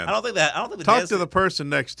the band. I don't think the Talk dance to the person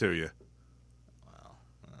next to you.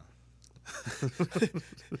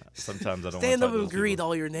 Sometimes I don't Stand up want to and greet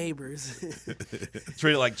all your neighbors.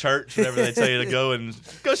 Treat it like church whenever they tell you to go and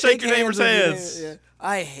go shake your neighbor's hands. Yeah.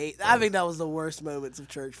 I think that was the worst moments of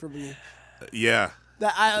church for me. Yeah.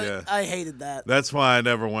 I hated that. That's why I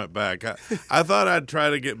never went back. I thought I'd try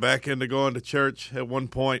to get back into going to church at one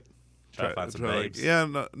point. Try to find some babes.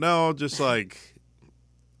 No, just like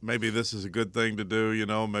maybe this is a good thing to do,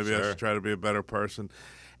 maybe I should try to be a better person.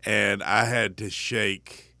 And I had to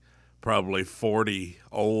shake probably 40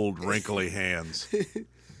 old wrinkly hands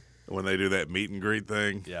when they do that meet and greet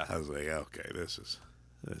thing. Yeah. I was like, okay, this is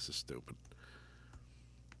stupid.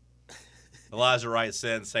 Elijah writes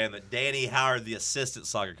in saying that Danny Howard, the assistant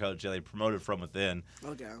soccer coach, they promoted from within.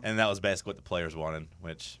 Okay. And that was basically what the players wanted,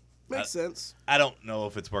 which makes sense. I don't know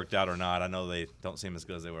if it's worked out or not. I know they don't seem as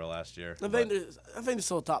good as they were last year. I think they're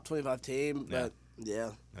still a top 25 team, but yeah.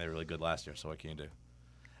 They were really good last year, so what can you do?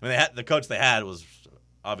 I mean, the coach they had was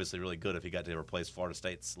obviously really good if he got to replace Florida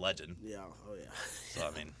State's legend. Yeah, oh yeah. So,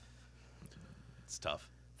 I mean, it's tough.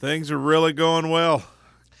 Things are really going well.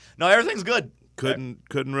 No, everything's good.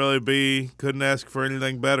 Couldn't ask for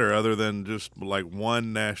anything better other than just like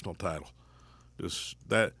one national title. Just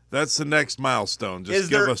that's the next milestone. Just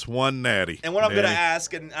give us one natty. And what I'm going to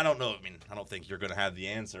ask, and I don't know, I don't think you're going to have the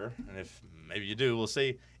answer, and if maybe you do, we'll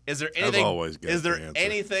see. Is there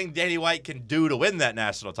anything Danny White can do to win that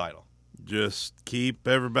national title? Just keep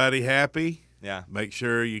everybody happy. Yeah. Make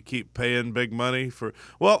sure you keep paying big money for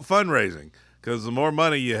fundraising. Because the more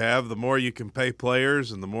money you have, the more you can pay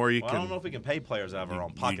players, and the more you can. I don't know if we can pay players out of our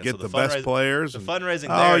own pocket. You get the best players. The fundraising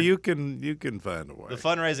there. Oh, you can find a way. The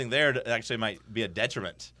fundraising there actually might be a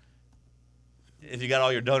detriment. If you got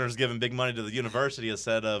all your donors giving big money to the university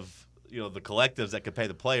instead of the collectives that could pay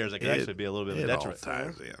the players, that could actually be a little bit of a detriment. It all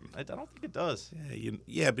ties in. I don't think it does.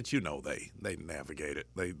 Yeah, but they navigate it.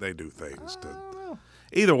 They do things to.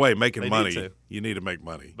 Either way, making money, you need to make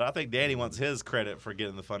money. But I think Danny wants his credit for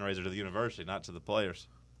getting the fundraiser to the university, not to the players.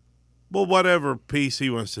 Well, whatever piece he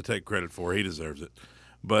wants to take credit for, he deserves it.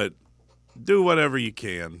 But do whatever you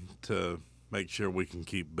can to make sure we can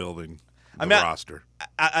keep building the roster.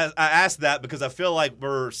 I asked that because I feel like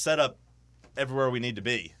we're set up everywhere we need to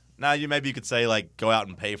be. Now, maybe you could say, like, go out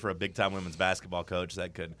and pay for a big-time women's basketball coach.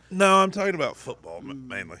 That could. No, I'm talking about football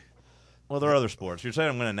mainly. Well, there are other sports. You're saying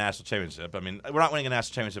I'm winning a national championship. I mean, we're not winning a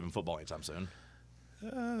national championship in football anytime soon.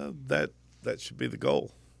 That should be the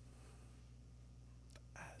goal.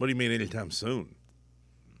 What do you mean anytime soon?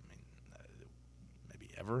 I mean, maybe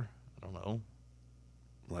ever. I don't know.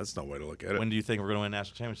 Well, that's no way to look at it. When do you think we're going to win a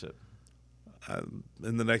national championship?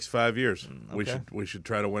 In the next 5 years. Okay. We should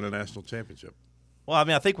try to win a national championship. Well, I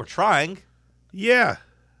mean, I think we're trying. Yeah.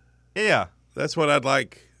 Yeah. That's what I'd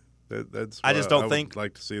like. That's I just don't think would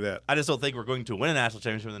like to see that. I just don't think we're going to win a national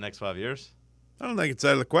championship in the next 5 years. I don't think it's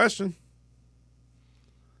out of the question.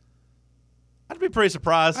 I'd be pretty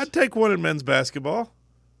surprised. I'd take one in men's basketball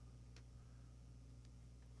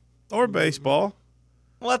or baseball.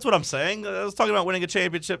 Well, that's what I'm saying. I was talking about winning a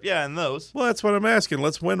championship, in those. Well, that's what I'm asking.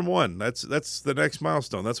 Let's win one. That's the next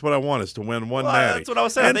milestone. That's what I want is to win one natty. That's what I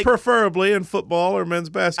was saying. And preferably in football or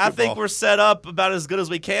men's basketball. I think we're set up about as good as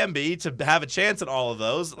we can be to have a chance at all of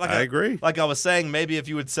those. I agree. Like I was saying, maybe if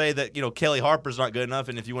you would say that, Kelly Harper's not good enough,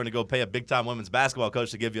 and if you want to go pay a big-time women's basketball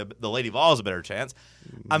coach to give you the Lady Vols a better chance,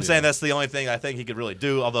 I'm saying that's the only thing I think he could really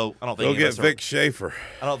do, although I don't think go get Vic Schaefer.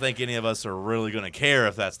 I don't think any of us are really going to care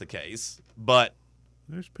if that's the case. But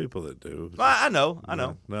there's people that do. I know.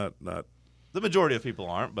 Not. The majority of people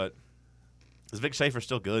aren't, but is Vic Schaefer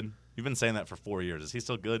still good? You've been saying that for 4 years. Is he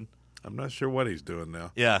still good? I'm not sure what he's doing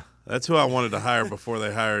now. Yeah. That's who I wanted to hire before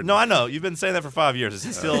they hired. No, I know. You've been saying that for 5 years. Is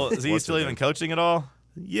he still even coaching at all?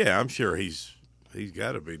 Yeah, I'm sure he's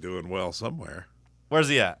got to be doing well somewhere. Where's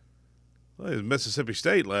he at? Well, he's Mississippi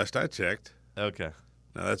State last I checked. Okay.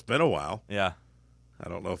 Now, that's been a while. Yeah. I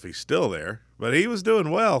don't know if he's still there, but he was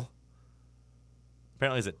doing well.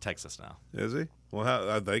 Apparently he's at Texas now. Is he?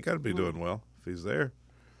 Well, they got to be doing well if he's there.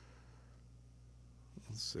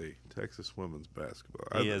 Let's see. Texas women's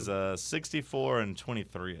basketball. He is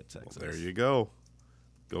 64-23 at Texas. Well, there you go.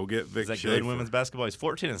 Go get Vic Schaefer. Is that good in women's basketball? He's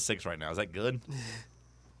 14-6 right now. Is that good?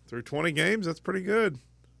 Through 20 games, that's pretty good.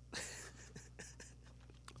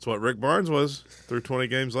 That's what Rick Barnes was through 20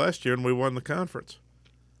 games last year, and we won the conference.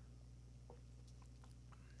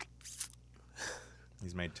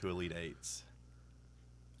 He's made 2 Elite Eights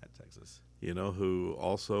at Texas. You know who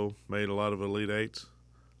also made a lot of Elite Eights?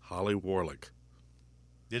 Holly Warlick.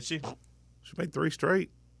 Did she? She made 3 straight.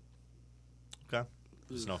 Okay.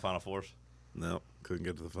 Just no Final Fours? No, couldn't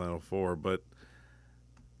get to the Final Four. But,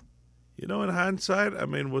 in hindsight,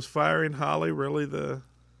 was firing Holly really the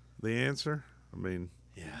answer?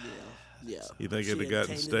 Yeah. You think She it'd have had gotten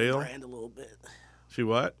tainted stale? The brand a little bit. She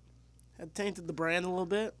what? Had tainted the brand a little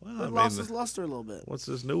bit. Well, Lost his luster a little bit. What's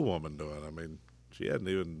this new woman doing? She hadn't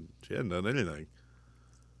done anything.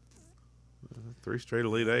 3 straight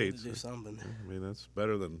Elite Eights. Do something. That's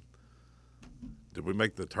better than. Did we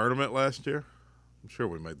make the tournament last year? I'm sure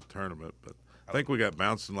we made the tournament, but I think we got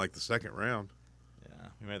bounced in the second round. Yeah,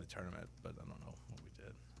 we made the tournament, but I don't know what we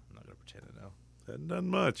did. I'm not going to pretend to know. Hadn't done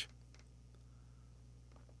much.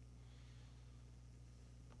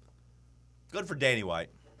 Good for Danny White.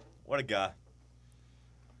 What a guy.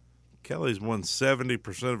 Kelly's won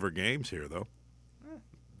 70% of her games here, though.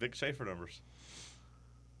 Vic Schaefer numbers.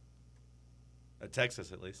 At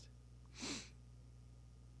Texas, at least.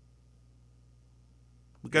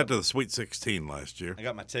 We got to the Sweet 16 last year. I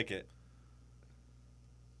got my ticket.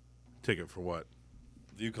 Ticket for what?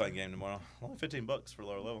 The UConn game tomorrow. Only $15 for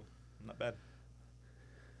lower level. Not bad.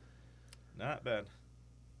 Not bad.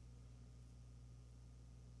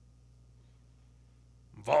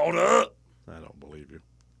 Vault up. I don't believe you.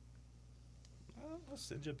 I'll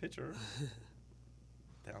send you a picture.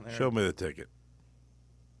 Down there. Show me the ticket.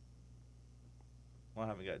 Well, I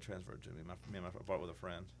haven't got it transferred to me. Me and my I bought it with a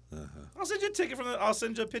friend. Uh-huh. I'll send you a ticket I'll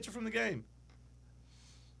send you a picture from the game.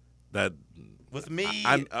 That with me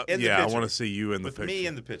I in the picture. I want to see you in the with picture. me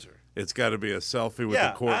in the picture. It's got to be a selfie with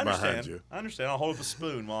the court behind you. I understand. I'll hold up a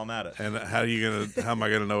spoon while I'm at it. And how am I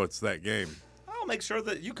gonna know it's that game? I'll make sure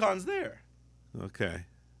that UConn's there. Okay.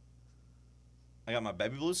 I got my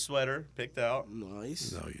baby blue sweater picked out.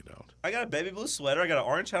 Nice. No, you don't. I got a baby blue sweater. I got an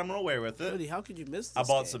orange hat I'm going to wear with it. Cody, how could you miss this I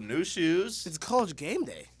bought game? some new shoes. It's college game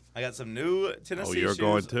day. I got some new Tennessee shoes. you're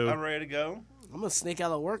going too? I'm ready to go. I'm going to sneak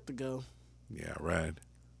out of work to go. Yeah, right.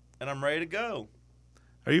 And I'm ready to go.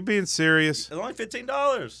 Are you being serious? It's only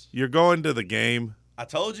 $15. You're going to the game? I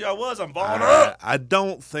told you I was. I'm balling up. I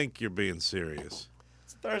don't think you're being serious.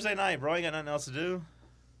 It's Thursday night, bro. I ain't got nothing else to do.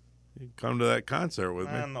 You come to that concert with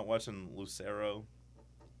me. I'm not watching Lucero,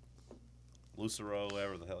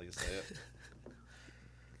 whatever the hell you say it.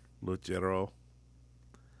 Lucero.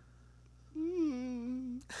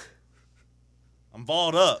 I'm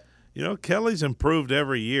balled up. Kelly's improved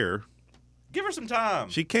every year. Give her some time.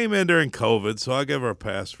 She came in during COVID, so I'll give her a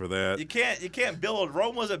pass for that. You can't build.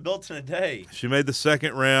 Rome wasn't built in a day. She made the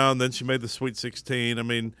second round, then she made the Sweet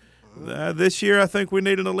 16. This year I think we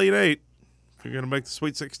need an Elite Eight. If you're going to make the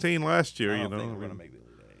Sweet 16 last year, I don't think we're going to make the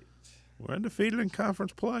Elite Eight. We're undefeated in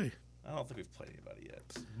conference play. I don't think we've played anybody yet.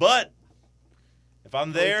 But if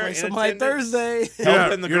I'm there in somebody attendance, Thursday.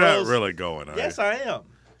 helping the You're girls, not really going, are yes, you? I am.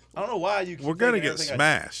 I don't know why you keep We're going to thinking get everything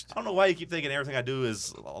smashed. I don't know why you keep thinking everything I do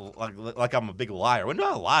is like I'm a big liar. When do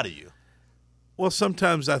I lie to you? Well,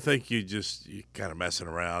 sometimes I think you kind of messing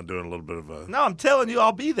around, doing a little bit of a. No, I'm telling you,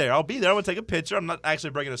 I'll be there. I'm going to take a picture. I'm not actually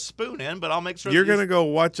bringing a spoon in, but I'll make sure. You're going to go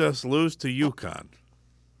watch us lose to UConn.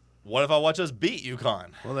 What if I watch us beat UConn?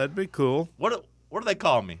 Well, that'd be cool. What do they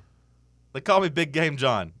call me? They call me Big Game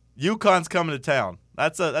John. UConn's coming to town.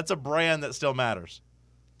 That's a brand that still matters.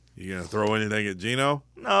 You going to throw anything at Gino?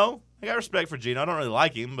 No. I got respect for Gino. I don't really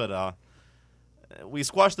like him, but we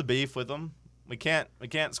squashed the beef with him. We can't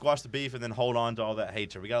squash the beef and then hold on to all that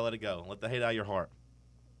hatred. We got to let it go. Let the hate out of your heart.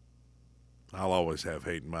 I'll always have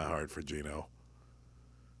hate in my heart for Gino.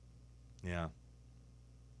 Yeah.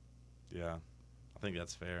 Yeah. I think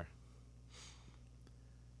that's fair.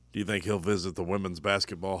 Do you think he'll visit the Women's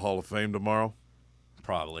Basketball Hall of Fame tomorrow?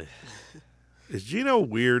 Probably. Is Gino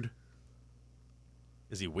weird?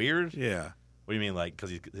 Is he weird? Yeah. What do you mean, like,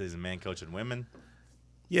 because he's a man coaching women?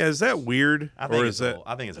 Yeah, is that weird? I think it's a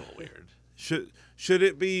little weird. Should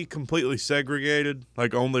it be completely segregated,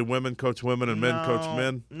 like only women coach women and men coach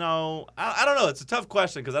men? No, I don't know. It's a tough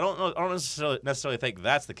question because I don't necessarily think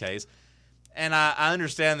that's the case. And I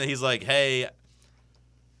understand that he's like, hey,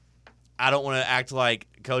 I don't want to act like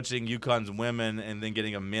coaching UConn's women and then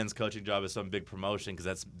getting a men's coaching job is some big promotion because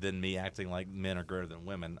that's then me acting like men are greater than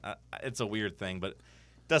women. It's a weird thing, but it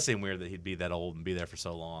does seem weird that he'd be that old and be there for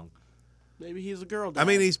so long. Maybe he's a girl dad. I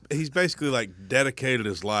mean, he's basically like dedicated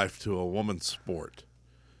his life to a woman's sport.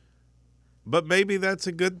 But maybe that's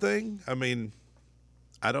a good thing. I mean,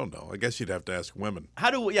 I don't know. I guess you'd have to ask women. How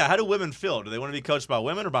do women feel? Do they want to be coached by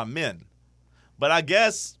women or by men? But I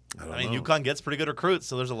guess I mean, UConn gets pretty good recruits,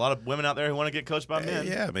 so there's a lot of women out there who want to get coached by men.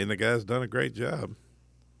 Yeah, I mean, the guy's done a great job.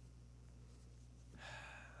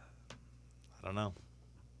 I don't know.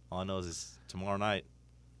 All I know is tomorrow night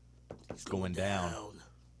it's going down.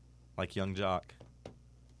 Like Young Jock.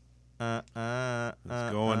 It's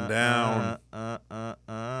going down.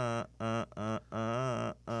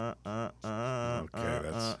 Okay,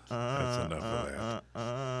 that's enough of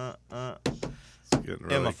that. It's getting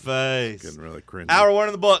really, in my face. Getting really cringy. Hour 1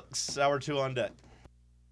 in the books. Hour 2 on deck.